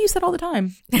she was like, I use that all the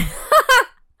time.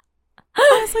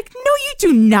 I was like, no, you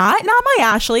do not. Not my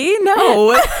Ashley. No.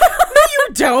 No,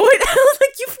 you don't. I was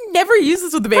like, you've never used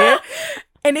this with me.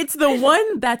 And it's the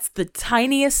one that's the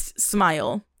tiniest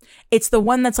smile. It's the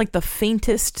one that's like the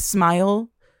faintest smile.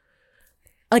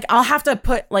 Like, I'll have to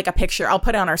put like a picture. I'll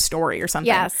put it on our story or something.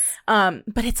 Yes.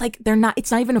 But it's like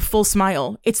it's not even a full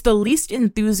smile. It's the least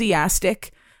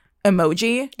enthusiastic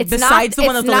emoji besides the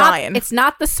one with the lion. It's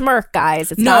not the smirk,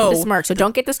 guys. It's not the smirk. So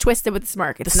don't get this twisted with the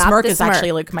smirk. It's the not smirk the is smirk.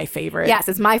 actually like my favorite. Yes,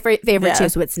 it's my favorite too.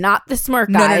 So it's not the smirk,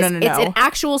 guys. No. It's an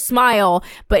actual smile,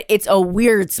 but it's a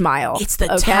weird smile. It's the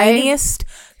tiniest,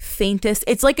 faintest.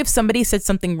 It's like if somebody said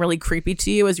something really creepy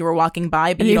to you as you were walking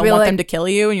by, but you don't want them to kill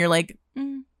you, and you're like,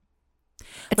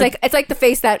 It's like the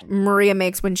face that Maria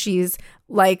makes when she's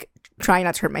like trying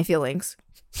not to hurt my feelings.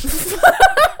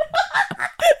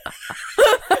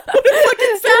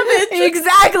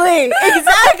 Exactly.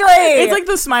 It's like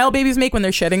the smile babies make when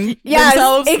they're shitting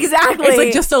themselves. Exactly. It's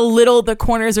like just a little, the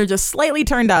corners are just slightly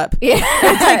turned up. Yeah.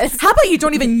 Like, how about you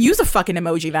don't even use a fucking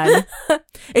emoji then?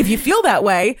 If you feel that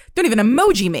way, don't even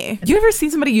emoji me. You ever see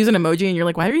somebody use an emoji and you're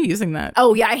like, why are you using that?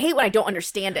 Oh yeah, I hate when I don't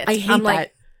understand it. I hate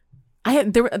that.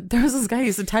 There was this guy who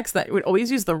used to text that would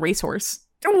always use the racehorse.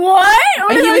 What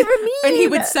does that even mean? And he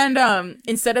would send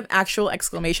instead of actual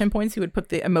exclamation points, he would put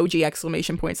the emoji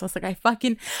exclamation points. I was like, I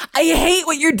hate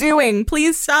what you're doing.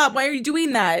 Please stop. Why are you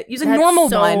doing that? Use a normal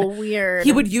one. So weird.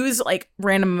 He would use like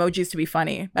random emojis to be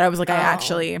funny, but I was like, I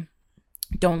actually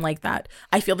don't like that.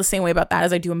 I feel the same way about that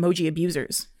as I do emoji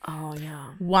abusers. Oh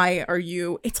yeah. Why are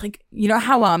you? It's like, you know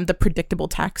how the predictable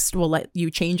text will let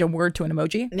you change a word to an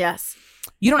emoji? Yes.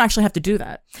 You don't actually have to do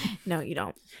that. No, you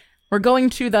don't. We're going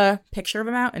to the picture of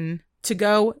a mountain to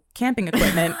go camping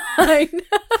equipment.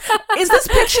 Is this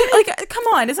picture, like, come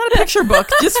on, it's not a picture book.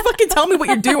 Just fucking tell me what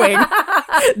you're doing.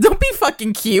 Don't be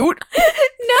fucking cute.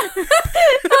 No.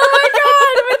 Oh my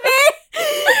God.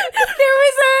 But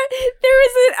there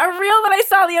was a reel that I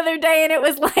saw the other day, and it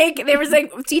was like, there was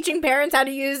like teaching parents how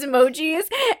to use emojis,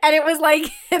 and it was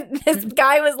like, this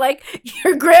guy was like,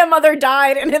 your grandmother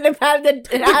died, and then it had the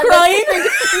crying?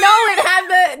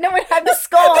 It had the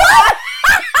skull.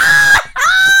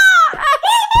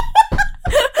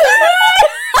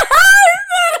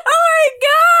 Oh my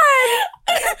God.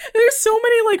 There's so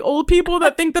many like old people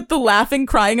that think that the laughing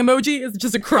crying emoji is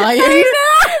just a crying. I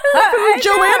know.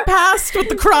 Joanne passed with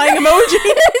the crying emoji.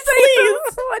 Please.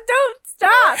 Don't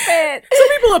stop it. Some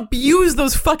people abuse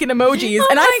those fucking emojis,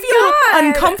 and I feel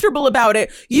uncomfortable about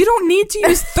it. You don't need to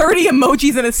use 30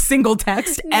 emojis in a single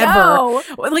text ever. No.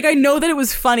 Like, I know that it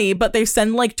was funny, but they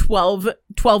send like 12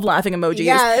 laughing emojis.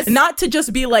 Yes. Not to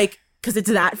just be like, because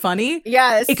it's that funny.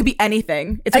 Yes. It could be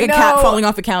anything. It's like a cat falling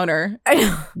off a counter. I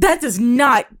know. That does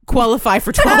not qualify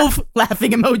for 12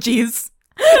 laughing emojis.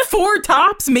 4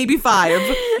 tops, maybe 5,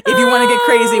 if you want to get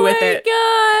crazy with it.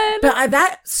 Oh my God.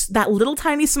 But that little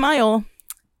tiny smile,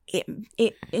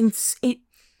 it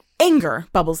anger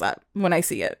bubbles up when I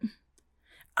see it.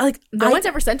 Like, no one's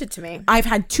ever sent it to me. I've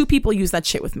had 2 people use that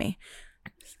shit with me.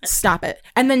 Stop it.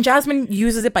 And then Jasmine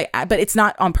uses it but it's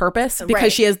not on purpose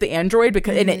because she has the Android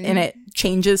and it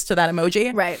changes to that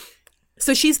emoji. Right.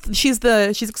 So she's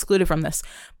excluded from this.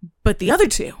 But the other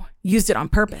 2 used it on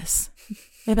purpose.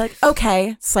 They'd be like,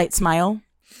 okay, slight smile.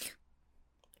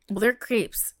 Well, they're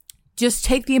creeps. Just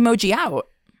take the emoji out.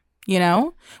 You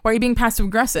know? Why are you being passive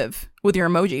aggressive with your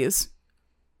emojis?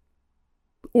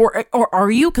 Or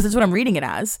are you? Because that's what I'm reading it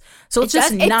as. So it's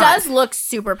just not. It does look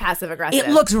super passive aggressive.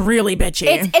 It looks really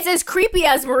bitchy. It's as creepy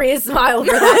as Maria's smile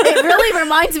for that. It really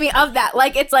reminds me of that.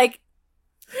 Like, it's like...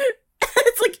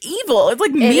 It's like evil. It's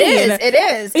like mean. It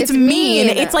is. It's mean.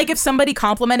 It's like if somebody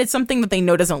complimented something that they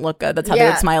know doesn't look good. That's how they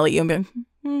would smile at you and be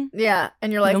yeah.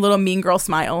 And you're like... a little mean girl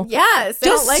smile. Yes. I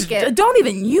don't like it. Don't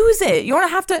even use it. You don't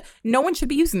have to... No one should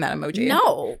be using that emoji.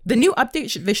 No. The new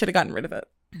update, they should have gotten rid of it.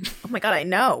 Oh my God, I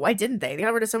know. Why didn't they? They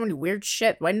got rid of so many weird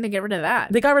shit. Why didn't they get rid of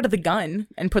that? They got rid of the gun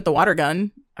and put the water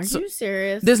gun. Are you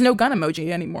serious? There's no gun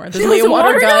emoji anymore. There's only a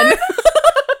water gun.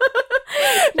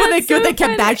 But they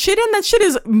kept that shit in. That shit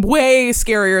is way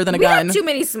scarier than a gun. We have too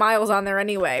many smiles on there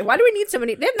anyway. Why do we need so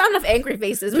many? They have not enough angry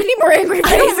faces. We need more angry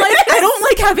faces. I don't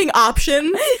like having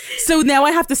options. So now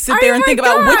I have to sit there and think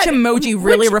about which emoji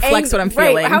really reflects what I'm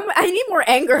feeling. I need more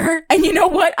anger. And you know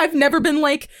what? I've never been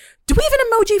like, do we have an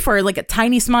emoji for like a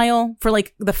tiny smile, for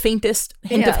like the faintest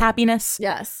hint of happiness?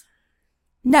 Yes.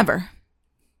 Never.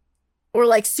 Or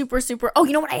like super, super. Oh,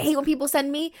 you know what I hate when people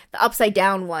send me? The upside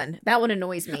down one. That one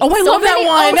annoys me. Oh, I love that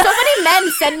one. So many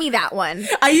men send me that one.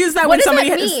 I use that when when somebody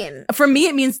What does that mean? For me,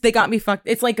 it means they got me fucked.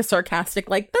 It's like a sarcastic,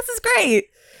 like, this is great.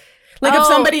 Like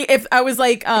if I was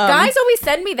like... guys always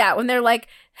send me that when they're like,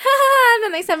 ha, and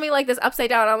then they send me like this upside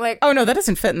down. I'm like... Oh, no, that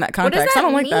doesn't fit in that context. What does that I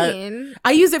don't like mean? that.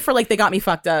 I use it for like, they got me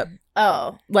fucked up.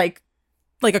 Oh. Like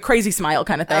a crazy smile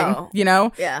kind of thing, you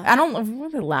know? Yeah. I don't... What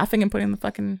are they laughing and putting the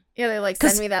fucking... Yeah, they like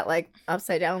send me that like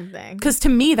upside down thing. Because to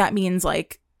me, that means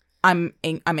like, I'm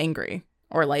angry.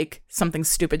 Or like, something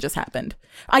stupid just happened.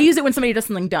 I use it when somebody does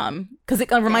something dumb. Because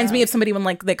it reminds me of somebody when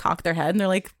like, they cock their head and they're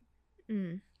like...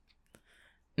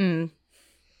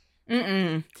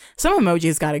 Some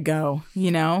emojis gotta go,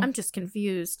 you know? I'm just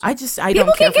confused. I don't care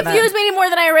People can't for confuse me any more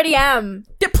than I already am.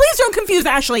 Please don't confuse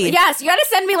Ashley. Yes, you gotta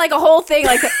send me like a whole thing.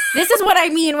 Like, this is what I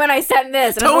mean when I send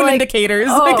this. And Tone indicators.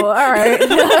 Oh, all right.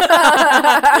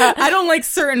 I don't like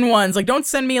certain ones. Like, don't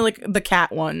send me like the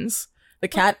cat ones. The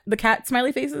cat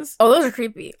smiley faces. Oh, those are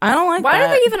creepy. I don't like Why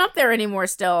that. are they even up there anymore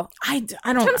still? I don't.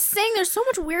 I'm saying there's so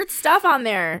much weird stuff on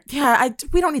there. Yeah,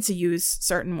 we don't need to use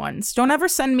certain ones. Don't ever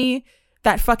send me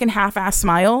that fucking half-ass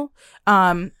smile.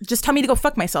 Just tell me to go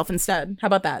fuck myself instead. How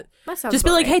about that? Just be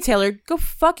like, hey, Taylor, go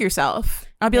fuck yourself.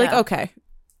 I'll be like, okay.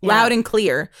 Loud and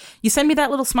clear. You send me that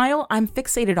little smile, I'm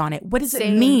fixated on it. What does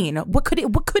it mean? What could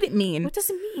it mean? What does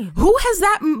it mean? Who has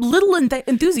that little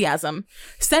enthusiasm?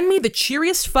 Send me the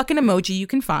cheeriest fucking emoji you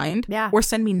can find. Yeah. Or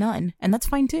send me none. And that's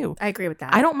fine too. I agree with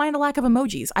that. I don't mind a lack of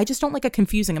emojis. I just don't like a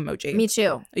confusing emoji. Me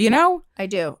too. You know? I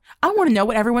do. I want to know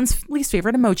what everyone's least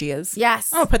favorite emoji is.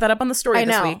 Yes. I'll put that up on the story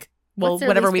this week. Well,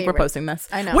 whatever week we're posting this.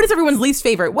 I know. What is everyone's least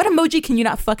favorite? What emoji can you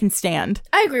not fucking stand?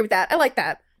 I agree with that. I like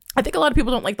that. I think a lot of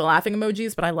people don't like the laughing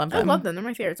emojis, but I love them. I love them. They're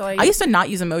my favorites. I used to not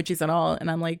use emojis at all, and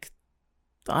I'm like,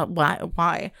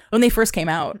 why? When they first came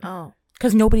out. Oh.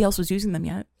 Because nobody else was using them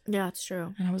yet. Yeah, it's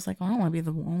true. And I was like, I don't want to be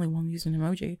the only one using an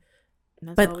emoji.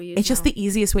 That's but it's just the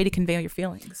easiest way to convey your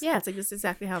feelings. Yeah, it's like, this is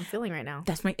exactly how I'm feeling right now.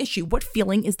 That's my issue. What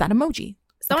feeling is that emoji?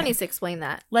 Someone needs to explain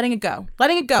that. Letting it go.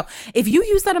 If you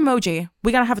use that emoji,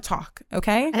 we gotta have a talk,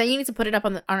 okay? I think you need to put it up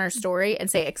on our story and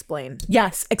say explain.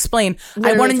 Yes, explain.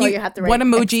 Literally, I want to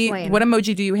know what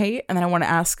emoji do you hate? And then I want to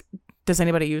ask, does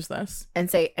anybody use this? And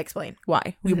say explain.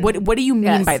 Why? What do you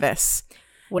mean by this?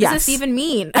 What does this even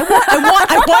mean?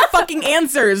 I want fucking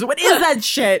answers. What is that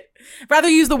shit? Rather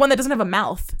use the one that doesn't have a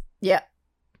mouth. Yeah.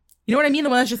 You know what I mean? The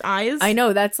one that's just eyes? I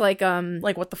know. That's like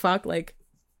what the fuck? Like,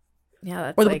 yeah,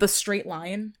 that's or with the straight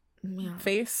line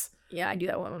face. Yeah, I do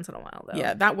that one once in a while though.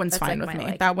 Yeah, that one's fine with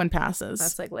me. That one passes.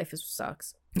 That's like life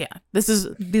sucks. Yeah. These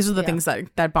are the things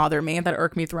that bother me, that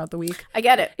irk me throughout the week. I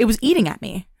get it. It was eating at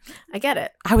me. I get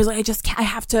it. I was like, I just can't,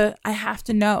 I have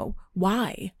to know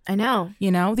why. I know. You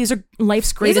know, these are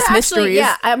life's greatest mysteries.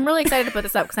 Yeah, I'm really excited to put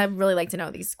this up because I'd really like to know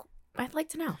these. I'd like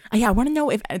to know. Yeah, I want to know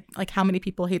if how many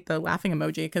people hate the laughing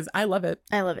emoji, because I love it.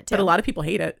 I love it too. But a lot of people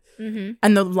hate it. Mm-hmm.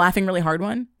 And the laughing really hard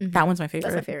one, that one's my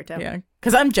favorite. That's my favorite too. Yeah,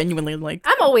 because I'm genuinely like,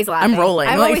 I'm always laughing. I'm rolling.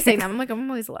 I'm always saying that. I'm like, I'm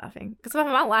always laughing. Because if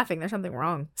I'm not laughing, there's something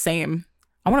wrong. Same.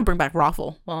 I want to bring back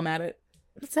Raffle while I'm at it.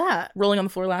 What's that? Rolling on the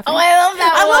floor laughing. Oh, I love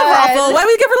that I love Raffle. Why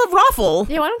would we get rid of Raffle?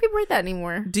 Yeah, why don't people read that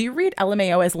anymore? Do you read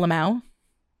LMAO as Lamau?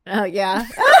 Oh, yeah.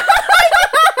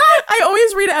 I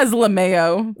always read it as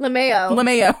LMAO.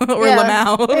 LMAO or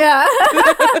Lamau. Yeah.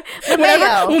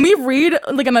 LMAO. When we read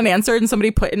like an unanswered and somebody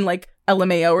put in like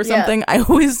LMAO or something, I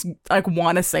always like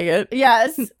want to say it.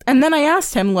 Yes. And then I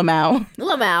asked him Lamau.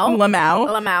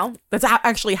 That's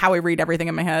actually how I read everything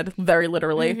in my head, very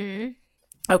literally. Mm-hmm.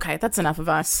 Okay, that's enough of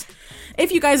us.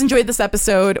 If you guys enjoyed this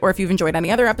episode, or if you've enjoyed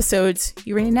any other episodes,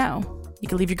 you already know. You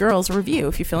can leave your girls a review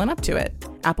if you're feeling up to it.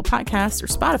 Apple Podcasts or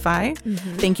Spotify.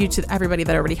 Mm-hmm. Thank you to everybody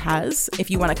that already has. If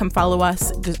you want to come follow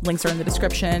us, links are in the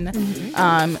description.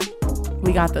 Mm-hmm.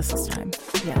 We got this time.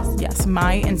 Yes.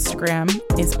 My Instagram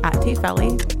is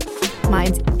 @Tayfelli.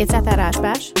 It's at that Ash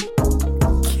Bash.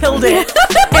 Killed it.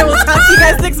 And we'll talk to you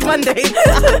guys next Monday.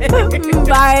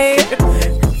 Bye.